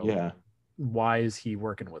you know, Yeah. why is he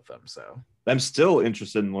working with them? So I'm still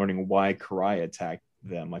interested in learning why Karai attacked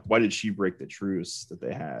them. Like, why did she break the truce that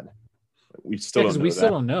they had? Like, we still because don't know we that. still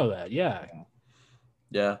don't know that. Yeah.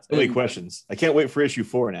 Yeah. So many And- questions. I can't wait for issue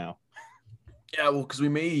 4 now. Yeah, well, because we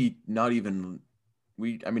may not even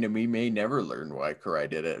we may never learn why Karai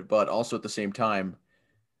did it, but also at the same time,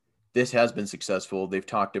 this has been successful. They've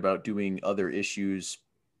talked about doing other issues,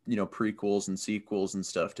 you know, prequels and sequels and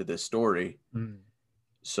stuff to this story. Mm.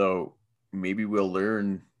 So maybe we'll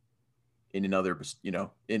learn in another, you know,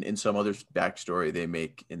 in some other backstory they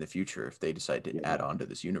make in the future if they decide to add on to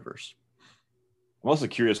this universe. I'm also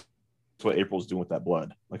curious what April's doing with that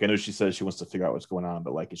blood. Like, I know she says she wants to figure out what's going on,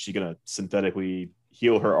 but like, is she gonna synthetically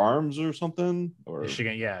heal her arms or something? Or Is she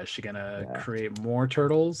gonna Yeah. create more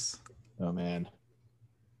turtles? oh man,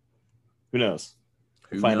 who knows?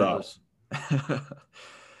 Who Find knows?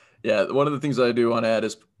 Yeah, one of the things I do want to add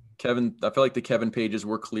is Kevin. I feel like the Kevin pages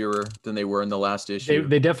were clearer than they were in the last issue.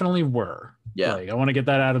 They definitely were. Yeah. Like, I want to get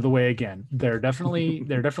that out of the way again. They're definitely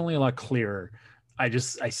a lot clearer. I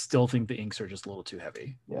still think the inks are just a little too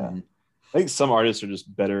heavy. Yeah, Mhm. I think some artists are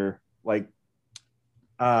just better. Like,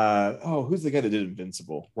 who's the guy that did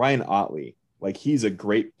Invincible? Ryan Otley. Like, he's a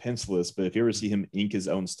great pencilist, but if you ever see him ink his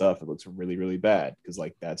own stuff, it looks really, really bad because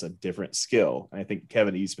like that's a different skill. And I think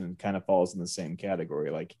Kevin Eastman kind of falls in the same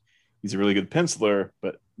category. Like, he's a really good penciler,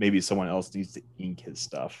 but maybe someone else needs to ink his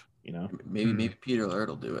stuff. You know? Maybe Peter Laird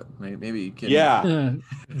will do it. Maybe you can. Yeah,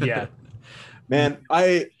 Yeah. man.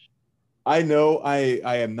 I know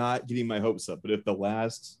I am not getting my hopes up, but if the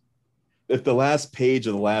last page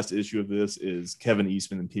of the last issue of this is Kevin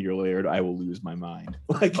Eastman and Peter Laird, I will lose my mind.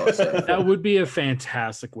 Like, Oh, same. That would be a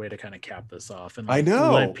fantastic way to kind of cap this off and I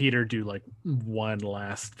know. let Peter do like one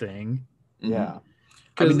last thing. Mhm. yeah,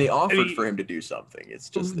 I mean, they 'Cause, offered I mean, for him to do something.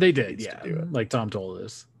 It's just that they he did, needs to yeah. do it. Like Tom told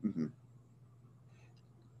us. Mhm.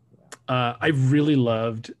 I really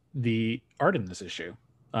loved the art in this issue.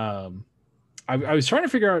 I was trying to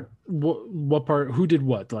figure out what part, who did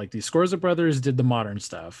what. Like the Scorza brothers did the modern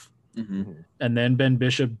stuff, Mhm. and then Ben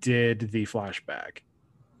Bishop did the flashback,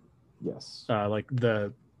 yes. like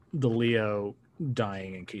the Leo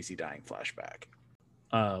dying and Casey dying flashback.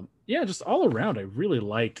 Yeah, just all around, I really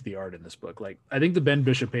liked the art in this book. Like, I think the Ben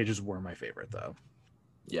Bishop pages were my favorite, though.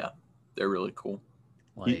 Yeah, they're really cool.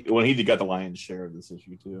 Like, He got the lion's share of this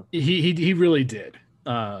issue too. he really did.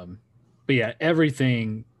 But yeah,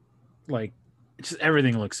 everything, like, just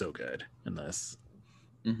everything looks so good in this.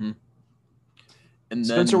 Mm-hmm. And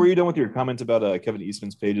Spencer, then, were you done with your comment about Kevin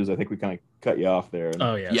Eastman's pages? I think we kind of cut you off there.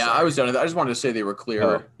 Oh yeah, yeah, sorry. I was done with that. I just wanted to say they were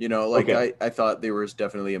clearer. Oh, You know, like okay. I thought there was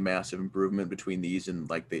definitely a massive improvement between these and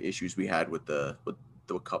like the issues we had with the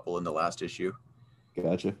couple in the last issue.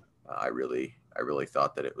 Gotcha. I really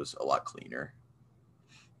thought that it was a lot cleaner.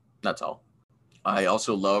 That's all. I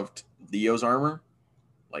also loved Leo's armor,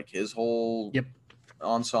 like his whole Yep.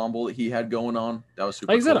 ensemble that he had going on. That was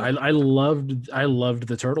super. Like I said, cool. I loved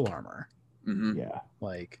the turtle armor. Mhm. Yeah.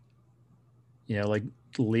 Like, you know, like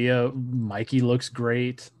Leo, Mikey looks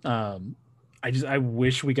great. I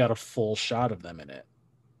wish we got a full shot of them in it.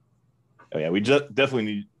 Oh yeah. We just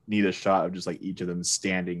definitely need a shot of just like each of them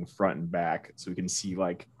standing front and back so we can see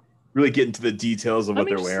like really get into the details of what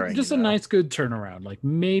they're wearing. Just a nice good turnaround. Like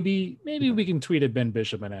maybe we can tweet at Ben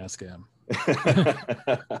Bishop and ask him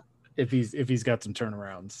if he's got some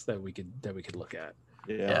turnarounds that we could look at.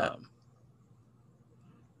 Yeah.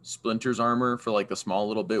 Splinter's armor for like the small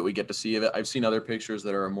little bit we get to see of it. I've seen other pictures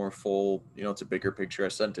that are a more full, it's a bigger picture. I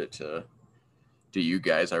sent it to you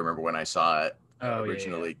guys. I remember when I saw it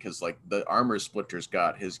originally, because like the armor Splinter's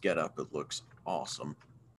got, his getup, it looks awesome.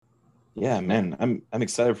 Yeah, man, I'm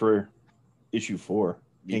excited for issue 4.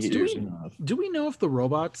 Do we know if the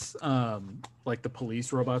robots, like the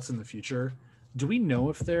police robots in the future, do we know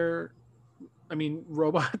if they're,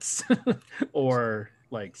 robots or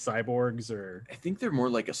like cyborgs? Or I think they're more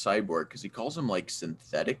like a cyborg, because he calls them like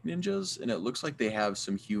synthetic ninjas, and it looks like they have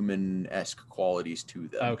some human-esque qualities to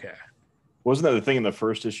them. Okay. Wasn't that the thing in the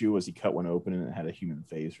first issue? Was he cut one open and it had a human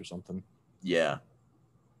face or something? Yeah.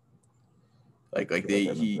 He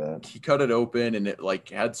cut it open and it like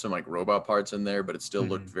had some like robot parts in there, but it still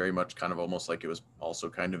looked very much kind of almost like it was also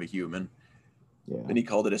kind of a human. Yeah. And he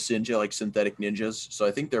called it a Sinja, like synthetic ninjas. So I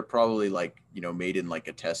think they're probably like, made in like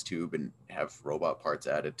a test tube and have robot parts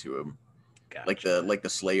added to them. Gotcha. Like the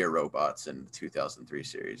Slayer robots in the 2003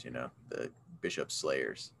 series, the Bishop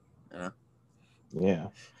Slayers. Yeah.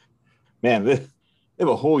 Man, they have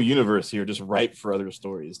a whole universe here just ripe for other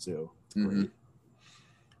stories too. Mm-hmm.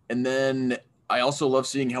 And then I also love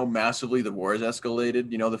seeing how massively the war has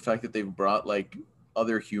escalated. The fact that they've brought like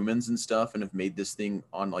other humans and stuff and have made this thing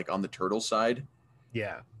on the turtle side.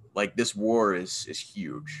 Yeah. Like this war is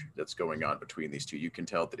huge that's going on between these two. You can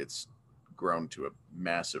tell that it's grown to a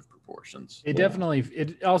massive proportions. It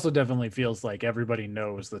also definitely feels like everybody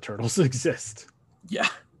knows the turtles exist. Yeah.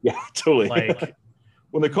 Yeah, totally. Like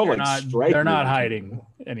when they're called strikers. They're not hiding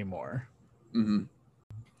anymore. Mm-hmm.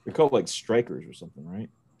 They're called like strikers or something, right?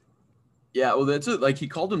 Yeah, well, that's it. Like he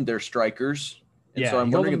called them their strikers. And so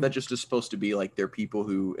I'm wondering if that just is supposed to be like they're people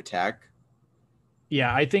who attack.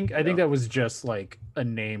 Yeah, I think that was just like a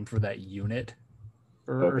name for that unit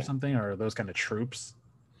or something, or those kind of troops.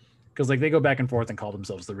 Because like they go back and forth and call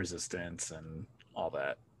themselves the Resistance and all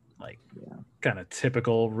that. Like kind of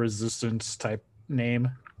typical Resistance type name.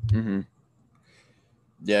 Mm-hmm.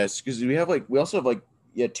 Yes, because we also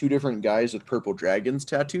have two different guys with purple dragons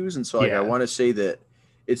tattoos, and so I want to say that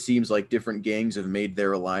it seems like different gangs have made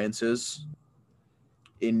their alliances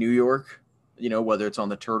in New York, whether it's on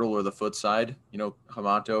the turtle or the foot side,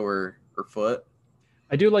 Hamato or foot.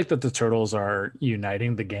 I do like that the turtles are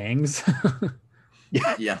uniting the gangs.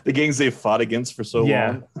 Yeah. The gangs they've fought against for so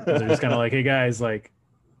long. They're just kind of like, hey guys, like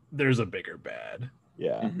there's a bigger bad.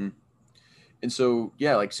 Yeah. Mm-hmm. And so,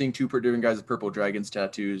 like seeing two different guys with purple dragons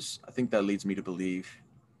tattoos, I think that leads me to believe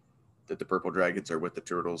that the purple dragons are with the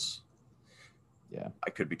turtles. Yeah.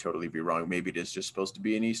 I could totally be wrong. Maybe it is just supposed to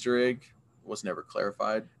be an Easter egg. Was never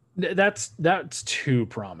clarified. That's too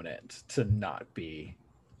prominent to not be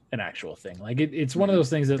an actual thing. Like it's one of those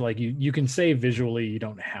things that like you can say visually, you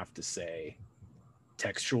don't have to say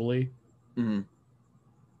textually. Mm-hmm.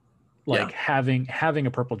 Like having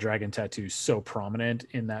a purple dragon tattoo so prominent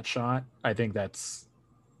in that shot, I think that's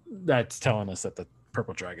telling us that the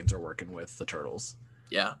purple dragons are working with the turtles.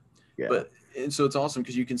 Yeah. And so it's awesome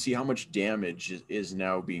because you can see how much damage is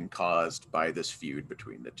now being caused by this feud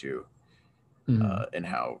between the two, and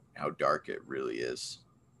how dark it really is.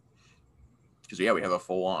 Because we have a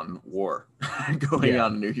full-on war going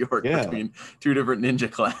on in New York between two different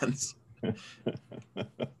ninja clans.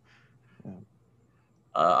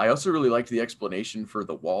 I also really liked the explanation for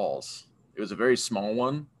the walls. It was a very small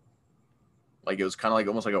one. Like it was kind of like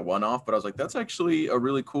almost like a one-off, but I was like, that's actually a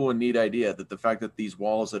really cool and neat idea, that the fact that these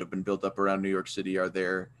walls that have been built up around New York City are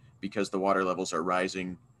there because the water levels are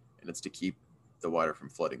rising, and it's to keep the water from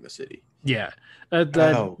flooding the city. Yeah.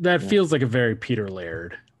 That feels like a very Peter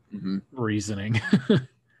Laird reasoning.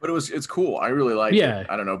 But it's cool. I really like it.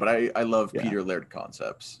 I don't know, but I love Peter Laird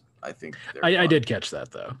concepts. I think I did catch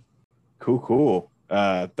that though. Cool.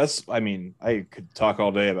 I could talk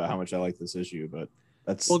all day about how much I like this issue, but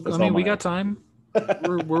that's we got time.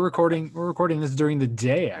 we're recording this during the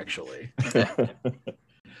day actually.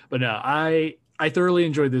 But no, I thoroughly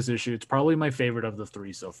enjoyed this issue. It's probably my favorite of the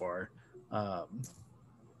 3 so far.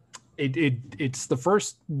 It's the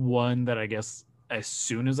first one that I guess as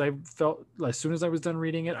soon as I was done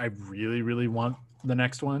reading it, I really, really want the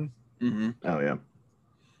next one. Mm-hmm. Oh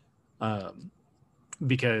yeah.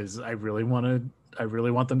 Because I really want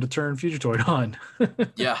them to turn Fugitoid on.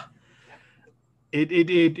 Yeah.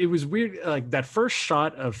 It was weird. Like that first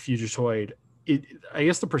shot of Fugitoid, I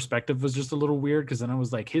guess the perspective was just a little weird because then I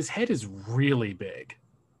was like, his head is really big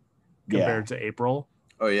compared to April.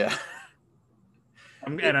 Oh yeah.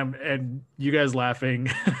 And you guys laughing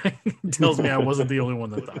tells me I wasn't the only one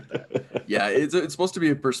that thought that. Yeah, it's supposed to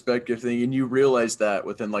be a perspective thing, and you realize that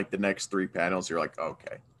within like the next 3 panels, you're like,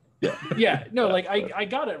 okay. Yeah, no, like I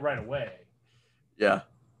got it right away. Yeah.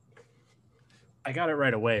 I got it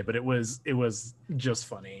right away, but it was just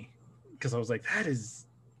funny because I was like,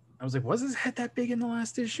 was his head that big in the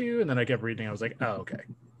last issue? And then I kept reading. I was like, oh, okay.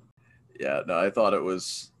 Yeah, no, I thought it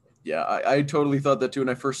was, I totally thought that too. When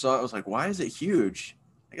I first saw it, I was like, why is it huge?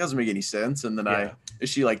 It doesn't make any sense. And then is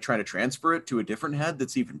she like trying to transfer it to a different head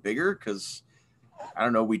that's even bigger? Because I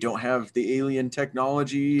don't know, we don't have the alien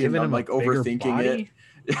technology, and I'm like overthinking it.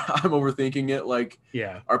 Yeah, I'm overthinking it. Like,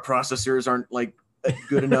 our processors aren't like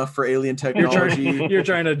good enough for alien technology. You're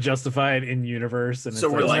trying to justify it in universe, and so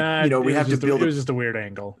we're like, we have to build. It was just a weird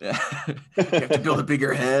angle. Yeah, we have to build a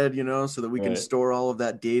bigger head, so that we can store all of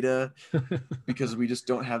that data, because we just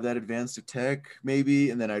don't have that advanced of tech,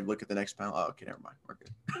 maybe. And then I'd look at the next panel. Oh, okay, never mind. We're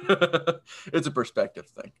good. It's a perspective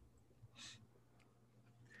thing.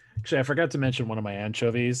 Actually, I forgot to mention one of my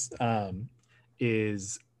anchovies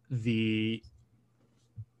is the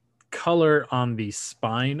color on the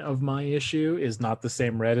spine of my issue is not the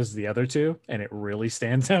same red as the other two, and it really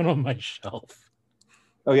stands out on my shelf.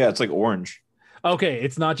 Oh yeah, it's like orange. Okay,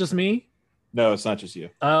 it's not just me. No, it's not just you.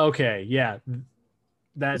 Okay, yeah,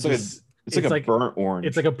 it's like a burnt orange.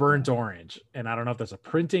 It's like a burnt orange, and I don't know if that's a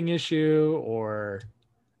printing issue or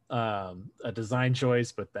a design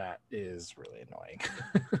choice, but that is really annoying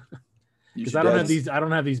because I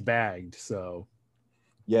don't have these bagged, so.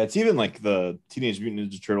 Yeah, it's even like the Teenage Mutant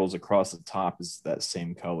Ninja Turtles across the top is that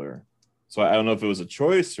same color. So I don't know if it was a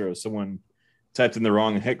choice or if someone typed in the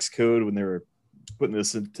wrong hex code when they were putting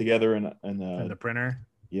this together in the printer.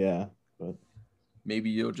 Yeah, but maybe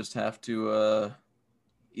you'll just have to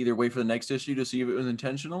either wait for the next issue to see if it was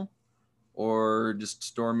intentional, or just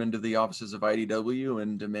storm into the offices of IDW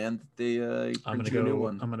and demand that they print a new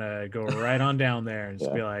one. I'm gonna go right on down there and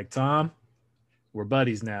just be like, Tom, we're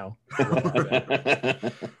buddies now.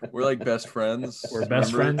 We're like best friends. We're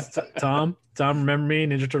best friends. Tom, remember me?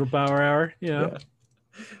 Ninja Turtle Power Hour. Yeah.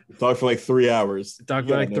 Talk for like 3 hours. Talk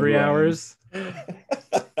for like 3 hours.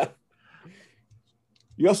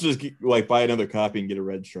 You also just like buy another copy and get a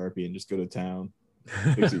red Sharpie and just go to town.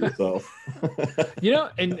 Fix it yourself.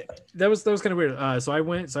 And that was kind of weird. So I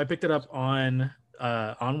picked it up on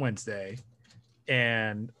Wednesday,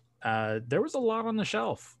 and there was a lot on the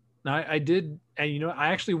shelf. Now I did, and I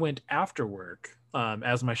actually went after work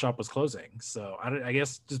as my shop was closing. So I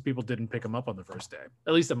guess just people didn't pick them up on the first day,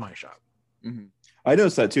 at least at my shop. Mm-hmm. I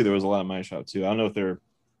noticed that too. There was a lot in my shop too. I don't know if they're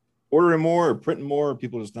ordering more or printing more, or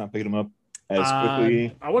people just not picking them up as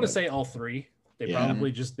quickly. I want to say all three.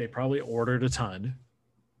 They probably ordered a ton.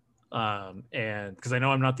 And because I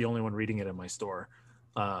know I'm not the only one reading it in my store.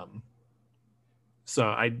 So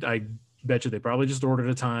I bet you they probably just ordered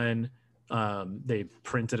a ton. They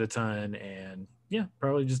printed a ton, and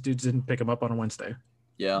probably just dudes didn't pick them up on a Wednesday.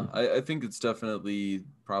 Yeah, I think it's definitely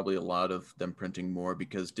probably a lot of them printing more,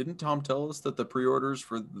 because didn't Tom tell us that the pre-orders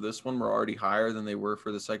for this one were already higher than they were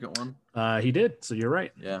for the second one? He did, so you're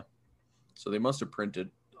right. Yeah. So they must have printed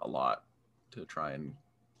a lot to try and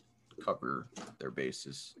cover their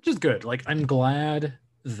bases. Which is good. Like, I'm glad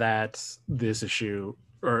that this issue,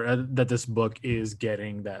 or that this book is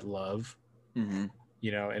getting that love. Mm-hmm.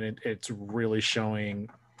 And it's really showing.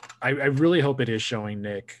 I really hope it is showing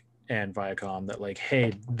Nick and Viacom that, like,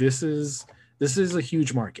 hey, this is a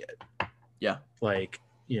huge market. Yeah. Like,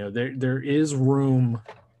 there is room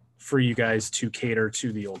for you guys to cater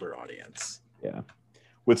to the older audience. Yeah.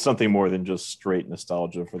 With something more than just straight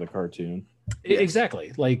nostalgia for the cartoon.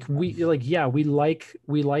 Exactly. Like we like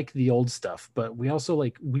the old stuff, but we also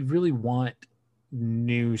we really want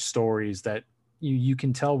new stories that you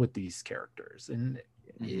can tell with these characters, and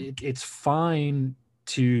it's fine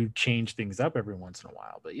to change things up every once in a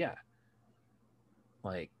while, but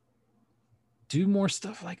do more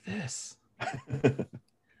stuff like this.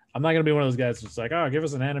 I'm not gonna be one of those guys that's like, oh, give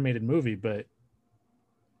us an animated movie, but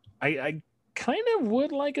I kind of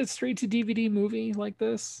would like a straight to DVD movie like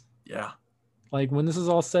this. Yeah. Like, when this is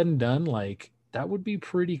all said and done, that would be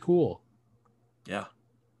pretty cool. Yeah.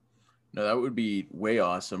 No, that would be way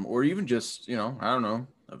awesome. Or even just, I don't know,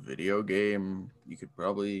 a video game. You could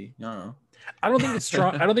probably, I don't know. I don't think it's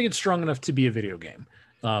strong. I don't think it's strong enough to be a video game.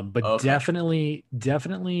 But okay. definitely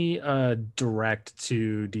direct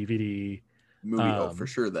to DVD movie. For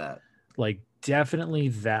sure that. Definitely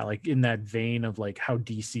that, in that vein of how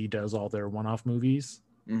DC does all their one-off movies.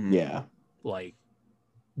 Mm-hmm. Yeah.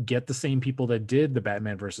 Get the same people that did the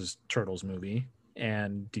Batman versus Turtles movie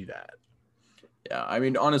and do that. Yeah, I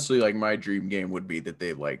mean, honestly, like my dream game would be that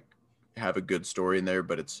they like have a good story in there,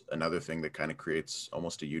 but it's another thing that kind of creates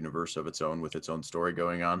almost a universe of its own with its own story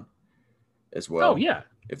going on as well. Oh yeah,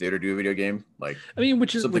 If they were to do a video game, like I mean,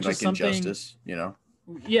 which is something like something, Injustice, you know?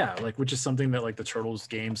 yeah, like which is something that like the Turtles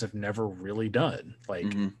games have never really done.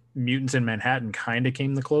 Like Mutants in Manhattan kind of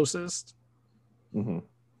came the closest. All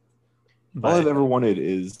But I've ever wanted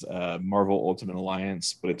is Marvel Ultimate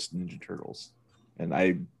Alliance, but it's Ninja Turtles, and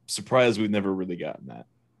I'm surprised we've never really gotten that.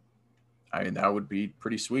 I mean, that would be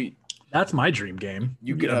pretty sweet. that's my dream game.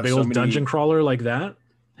 You could Get a have big so old many- dungeon crawler like that.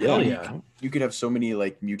 Hell you- yeah. You could have so many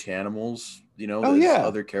like mutanimals, you know, Oh, there's yeah.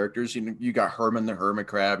 other characters. You got Herman the Hermit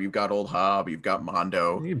Crab, you've got Old Hob, you've got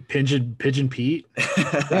Mondo. Pigeon Pete.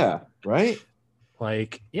 Yeah, right.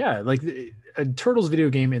 Like, yeah, like a Turtles video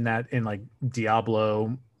game in like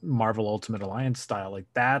Diablo, Marvel Ultimate Alliance style, like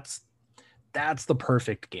that's the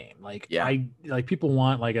perfect game. Like, Yeah. I like people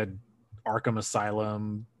want like a Arkham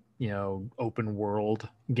Asylum, open world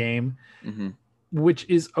game, Mhm. which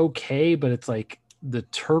is okay, but it's like the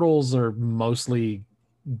Turtles are mostly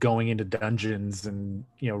going into dungeons and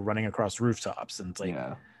running across rooftops, and it's like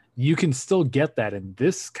Yeah. you can still get that in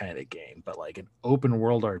this kind of game, but like an open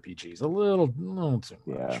world RPG is a little too much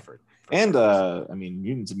Yeah. for And Turtles. I mean,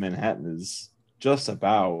 Mutants in Manhattan is just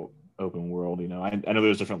about open world. I know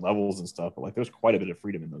there's different levels and stuff, but like there's quite a bit of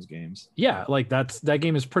freedom in those games. Yeah, like that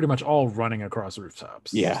game is pretty much all running across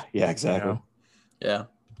rooftops. Yeah, exactly. Yeah.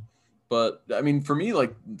 But I mean, for me,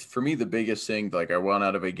 the biggest thing like I want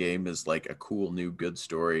out of a game is like a cool, new, good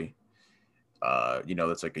story.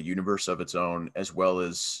 That's like a universe of its own, as well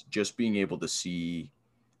as just being able to see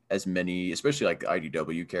as many, especially like the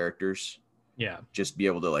IDW characters, Yeah. just be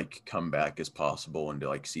able to like come back as possible and to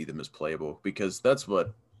like see them as playable, because that's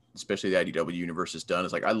what especially the IDW universe has done.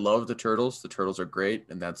 Is like I love the Turtles. The Turtles are great,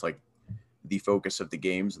 and that's like the focus of the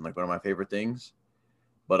games and like one of my favorite things.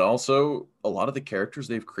 But also a lot of the characters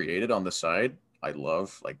they've created on the side, I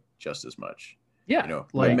love like just as much. Yeah. I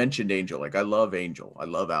like mentioned Angel. Like I love Angel. I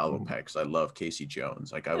love Alopex. I love Casey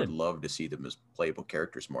Jones. Like I would love to see them as playable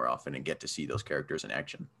characters more often and get to see those characters in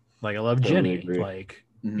action. I love Totally Jenny. agree. Like,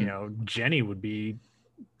 Mhm. Jenny would be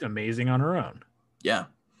amazing on her own. Yeah.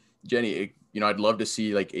 Jenny, I'd love to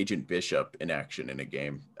see like Agent Bishop in action in a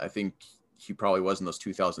game. I think he probably was in those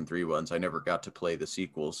 2003 ones. I never got to play the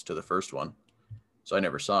sequels to the first one, so I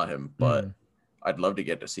never saw him, but I'd love to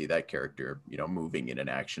get to see that character, moving in an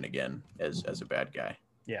action again as a bad guy.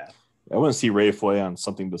 Yeah. I want to see Ray Foy on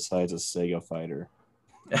something besides a Sega fighter.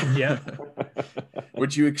 Yeah.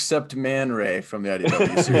 Would you accept Man Ray from the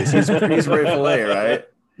IDW series? He's Ray Fillet, right?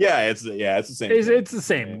 Yeah, it's the same. It's, thing. it's the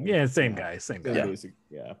same. Yeah, same guy. Same guy.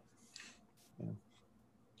 Yeah.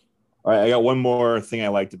 All right, I got one more thing I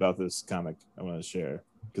liked about this comic I want to share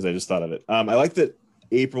because I just thought of it. I like that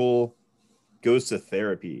April goes to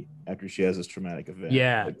therapy after she has this traumatic event.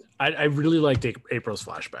 Yeah. Like, I really liked April's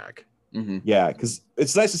flashback. Mm-hmm. yeah, because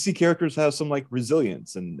it's nice to see characters have some like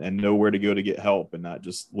resilience and know where to go to get help and not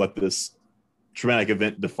just let this traumatic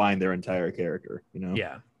event define their entire character.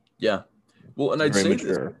 Yeah. Yeah. Well, and I'd Very say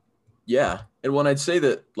mature. yeah. And when I'd say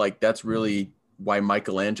that, like, that's really why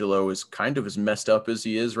Michelangelo is kind of as messed up as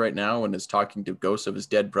he is right now and is talking to ghosts of his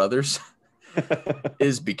dead brothers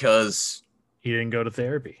is because He didn't go to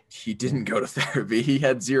therapy. he didn't go to therapy. He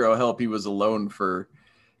had zero help. He was alone for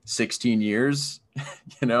 16 years,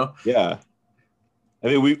 Yeah. I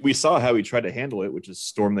mean, we saw how he tried to handle it, which is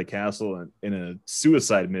storm the castle in a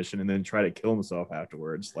suicide mission and then try to kill himself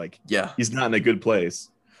afterwards. Like, Yeah. he's not in a good place.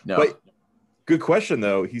 No. But good question,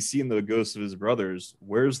 though. He's seen the ghosts of his brothers.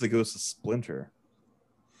 Where's the ghost of Splinter?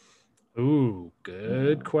 Ooh,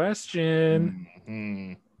 good question.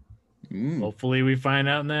 Mhm. Hopefully we find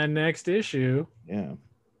out in that next issue. Yeah.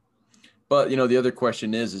 But, the other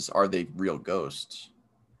question is are they real ghosts?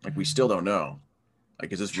 Like, we still don't know.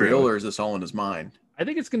 Like, is this True. real or is this all in his mind? I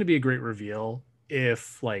think it's going to be a great reveal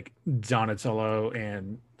if like Donatello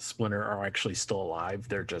and Splinter are actually still alive.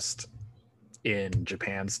 They're just in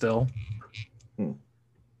Japan still.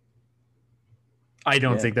 I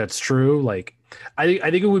don't think that's true. Like, I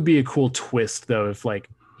think it would be a cool twist though if like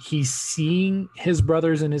he's seeing his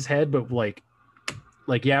brothers in his head, but like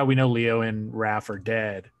yeah, we know Leo and Raph are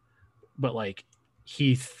dead, but like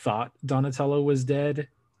he thought Donatello was dead,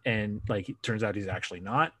 and like it turns out he's actually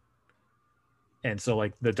not. And so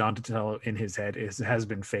like the Donatello in his head has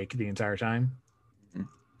been fake the entire time.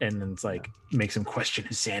 And then it's like makes him question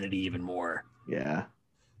his sanity even more. Yeah.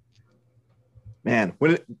 Man,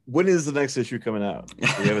 when is the next issue coming out? Do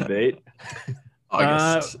we have a date?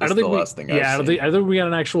 August. I don't is think the last thing I've I don't seen. think we got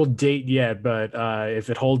an actual date yet, but if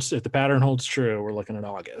the pattern holds true, we're looking at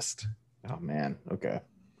August. Oh man. Okay.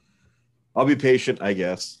 I'll be patient, I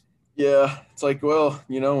guess. Yeah, it's like, well,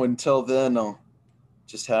 until then, I'll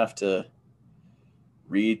just have to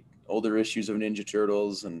read older issues of Ninja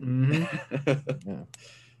Turtles and Yeah.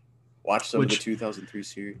 watch some of the 2003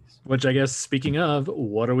 series. Which I guess, speaking of,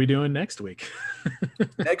 what are we doing next week?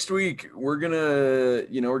 Next week, we're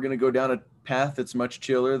gonna go down a path that's much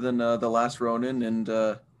chiller than The Last Ronin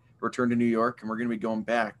and Return to New York, and we're gonna be going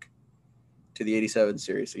back to the 87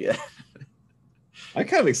 series again. I'm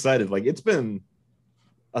kind of excited. Like, it's been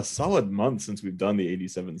a solid month since we've done the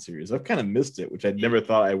 87 series. I've kind of missed it, which I never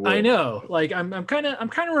thought I would. I know. Like, I'm kind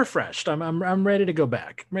of refreshed. I'm ready to go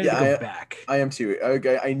back. I'm ready to go back. I am too.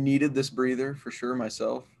 I needed this breather for sure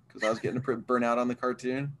myself because I was getting burnt out on the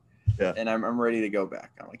cartoon. Yeah. And I'm ready to go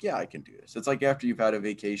back. I'm like, yeah, I can do this. It's like after you've had a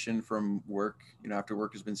vacation from work, after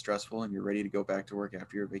work has been stressful and you're ready to go back to work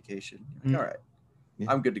after your vacation. You're like, all right,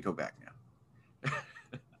 I'm good to go back now.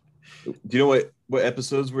 Do you know what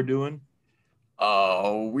episodes we're doing?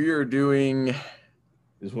 Oh, we are doing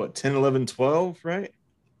is what 10, 11, 12, right?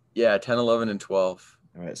 Yeah, 10, 11, and 12.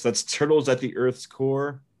 All right, so that's Turtles at the Earth's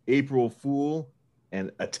Core, April Fool, and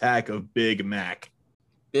Attack of Big Mac.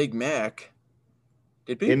 Big Mac?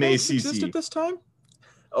 Did Big Mac exist at this time?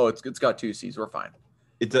 Oh, it's got 2 C's. We're fine.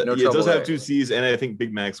 It does have 2 C's, and I think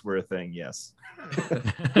Big Macs were a thing, yes.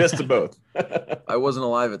 Yes to both. I wasn't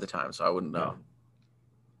alive at the time, so I wouldn't know.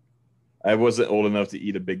 I wasn't old enough to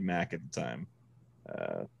eat a Big Mac at the time.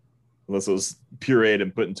 Unless it was pureed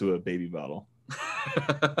and put into a baby bottle.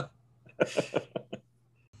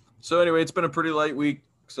 So anyway, it's been a pretty light week,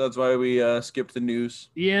 so that's why we skipped the news.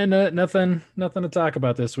 Yeah, nothing to talk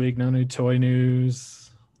about this week. No new toy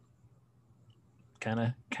news. Kind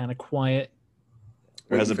of quiet.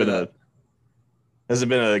 There hasn't been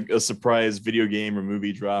a surprise video game or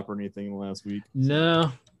movie drop or anything in the last week.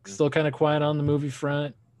 No, still kind of quiet on the movie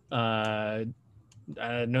front. No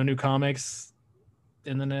new comics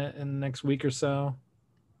in the next week or so.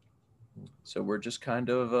 So we're just kind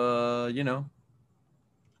of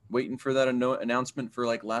waiting for that announcement for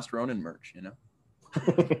like Last Ronin merch,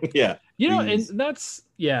 Yeah. And that's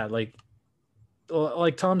like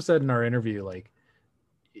Tom said in our interview, like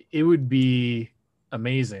it would be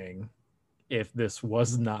amazing if this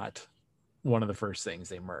was not one of the first things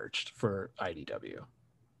they merged for IDW.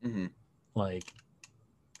 Mm-hmm. Like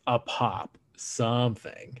a pop,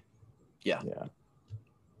 something. Yeah.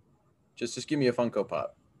 Just give me a Funko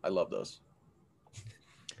Pop. I love those.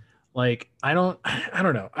 Like I don't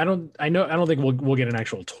know. I don't think we'll get an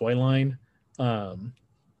actual toy line.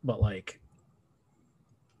 But like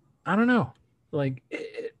I don't know. Like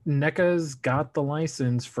NECA's got the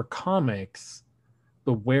license for comics,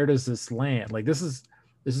 but where does this land? Like this is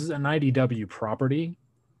an IDW property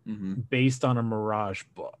based on a Mirage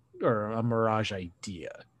book or a Mirage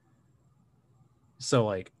idea. So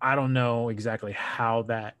like I don't know exactly how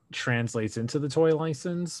that translates into the toy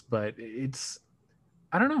license, but I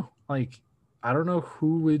don't know. Like I don't know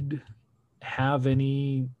who would have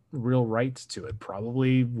any real rights to it.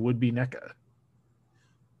 Probably would be NECA.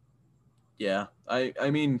 Yeah,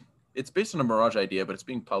 I mean, it's based on a Mirage idea, but it's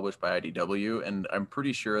being published by IDW, and I'm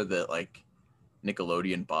pretty sure that like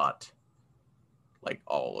Nickelodeon bought like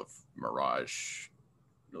all of Mirage,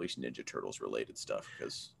 at least Ninja Turtles related stuff,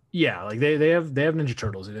 because like they have Ninja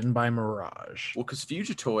Turtles. They didn't buy Mirage. Well, because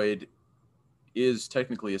Fugitoid is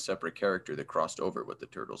technically a separate character that crossed over with the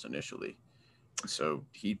Turtles initially, so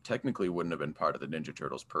he technically wouldn't have been part of the Ninja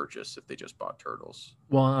Turtles purchase if they just bought Turtles.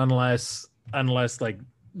 Well, unless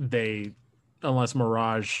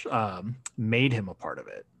Mirage made him a part of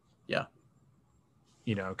it. Yeah.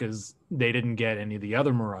 Because they didn't get any of the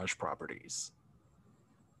other Mirage properties.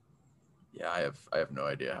 Yeah, I have no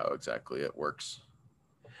idea how exactly it works.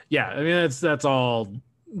 Yeah, I mean that's all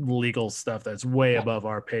legal stuff that's way above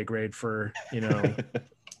our pay grade for,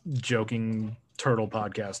 joking turtle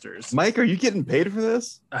podcasters. Mike, are you getting paid for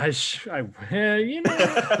this? I'm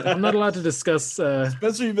not allowed to discuss.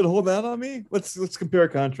 Spencer, you've been holding out on me. Let's compare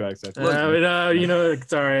contracts.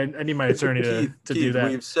 Sorry, I need my attorney to do that.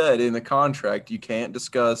 We've said in the contract you can't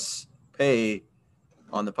discuss pay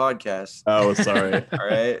on the podcast. Oh, sorry. All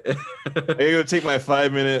right. I'm gonna take my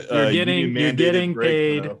 5-minute. You're getting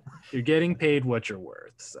paid. Though. You're getting paid what you're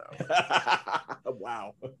worth. So.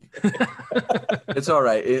 Wow. It's all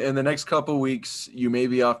right. In the next couple weeks, you may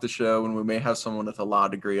be off the show, and we may have someone with a law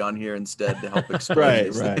degree on here instead to help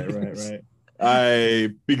explain. Right. I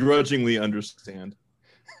begrudgingly understand.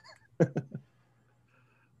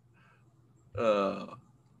 Well,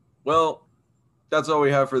 that's all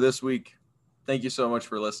we have for this week. Thank you so much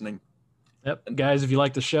for listening. Yep. Guys, if you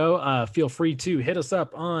like the show, feel free to hit us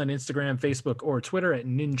up on Instagram, Facebook, or Twitter at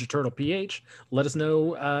Ninja Turtle PH. Let us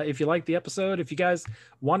know if you liked the episode. If you guys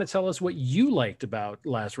want to tell us what you liked about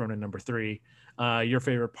Last Ronin #3, your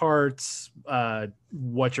favorite parts,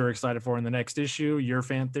 what you're excited for in the next issue, your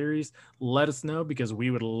fan theories, let us know because we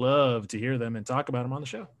would love to hear them and talk about them on the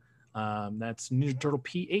show. That's Ninja Turtle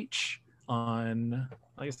PH on,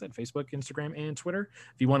 like I said, Facebook, Instagram, and Twitter.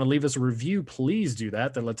 If you want to leave us a review, please do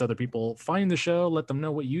that. That lets other people find the show, let them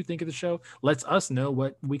know what you think of the show, lets us know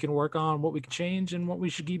what we can work on, what we can change, and what we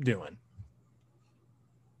should keep doing.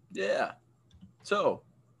 Yeah. So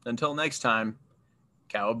until next time,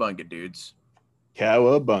 cowabunga, dudes.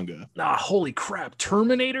 Cowabunga. Ah, holy crap.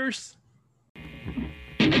 Terminators?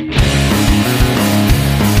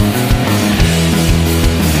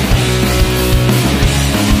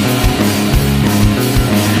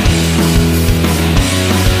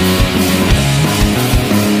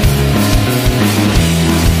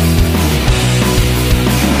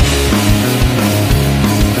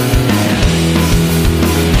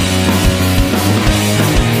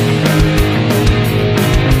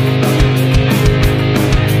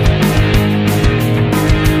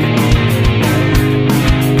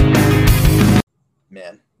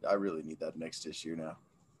 I really need that next issue now.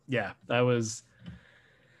 Yeah, that was.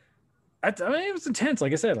 I mean, it was intense.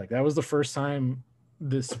 Like I said, like that was the first time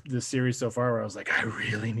this series so far where I was like, I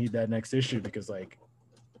really need that next issue because like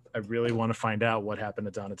I really want to find out what happened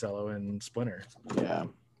to Donatello and Splinter. Yeah,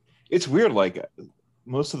 it's weird. Like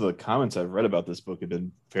most of the comments I've read about this book have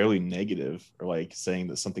been fairly negative, or like saying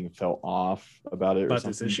that something felt off about it, or something.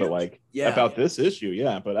 This issue? But like about this issue,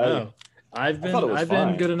 yeah. But I've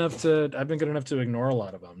been good enough to ignore a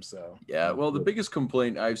lot of them. So yeah, well, the biggest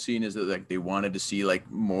complaint I've seen is that like they wanted to see like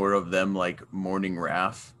more of them like mourning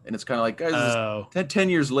Raph, and it's kind of like, guys, 10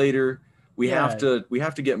 years later, we have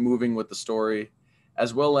to get moving with the story,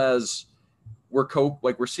 as well as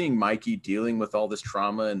we're seeing Mikey dealing with all this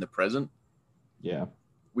trauma in the present. Yeah,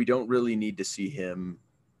 we don't really need to see him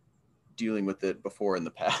dealing with it before in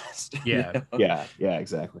the past. Yeah, you know? yeah,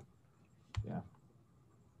 exactly. Yeah.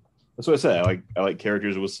 That's what I say. I like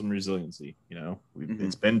characters with some resiliency. You know,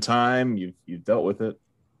 it's been time. You've dealt with it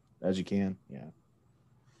as you can. Yeah.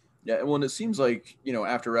 Yeah. Well, and it seems like, you know,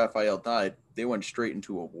 after Raphael died, they went straight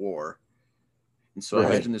into a war, and so I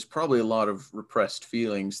imagine there's probably a lot of repressed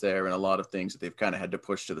feelings there, and a lot of things that they've kind of had to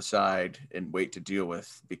push to the side and wait to deal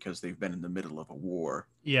with because they've been in the middle of a war.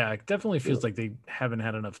 Yeah, it definitely feels like they haven't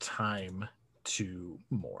had enough time to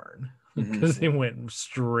mourn because they went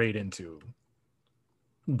straight into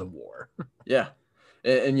the war. Yeah.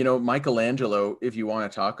 And you know, Michelangelo, if you want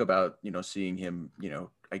to talk about, you know, seeing him, you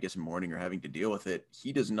know, I guess mourning or having to deal with it,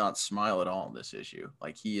 he does not smile at all in this issue.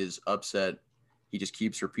 Like, he is upset. He just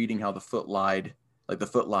keeps repeating how the foot lied. Like, the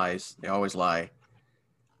foot lies, they always lie.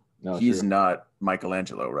 No, he's not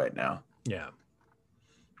Michelangelo right now. Yeah.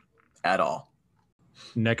 At all.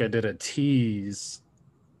 NECA did a tease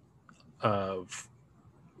of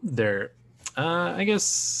their I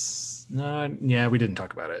guess yeah, we didn't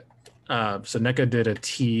talk about it. So NECA did a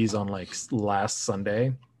tease on like last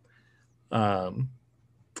Sunday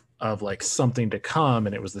of like something to come,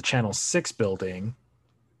 and it was the Channel 6 building,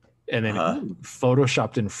 and then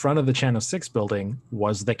photoshopped in front of the Channel 6 building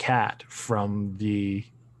was the cat from the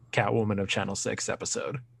Catwoman of Channel 6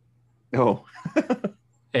 episode. Oh.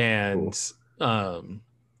 And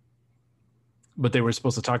but they were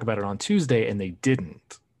supposed to talk about it on Tuesday and they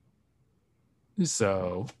didn't.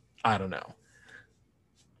 So I don't know.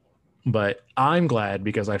 But I'm glad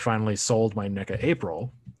because I finally sold my NECA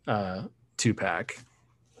April 2-pack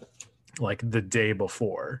like the day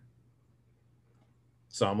before.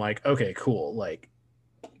 So I'm like, okay, cool. Like,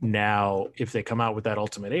 now if they come out with that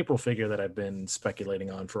Ultimate April figure that I've been speculating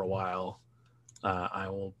on for a while, I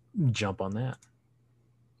will jump on that.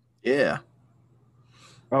 Yeah.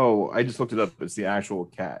 Oh, I just looked it up. It's the actual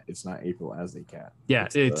cat. It's not April as a cat. Yeah,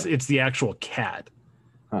 it's the actual cat.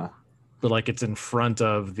 Huh. But like it's in front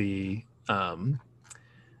of the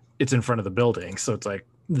building. So it's like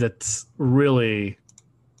that's really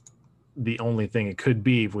the only thing it could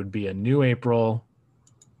be would be a new April,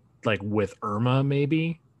 like with Irma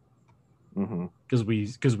maybe. Because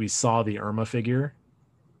we saw the Irma figure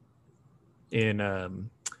in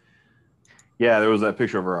yeah, there was that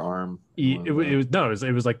picture of her arm. It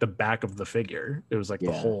was like the back of the figure. It was like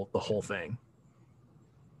the whole thing.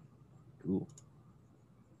 Cool.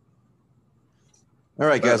 All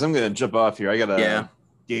right, guys, I'm gonna jump off here. I got a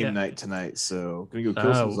game night tonight, so I'm gonna go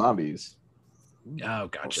kill some zombies. Oh,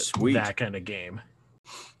 gotcha. Oh, sweet. That kind of game.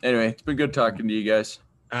 Anyway, it's been good talking to you guys.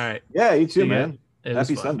 All right. Yeah, you too, man. It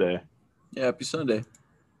Happy was fun. Sunday. Yeah, happy Sunday.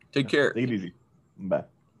 Take care. Take it easy. Bye.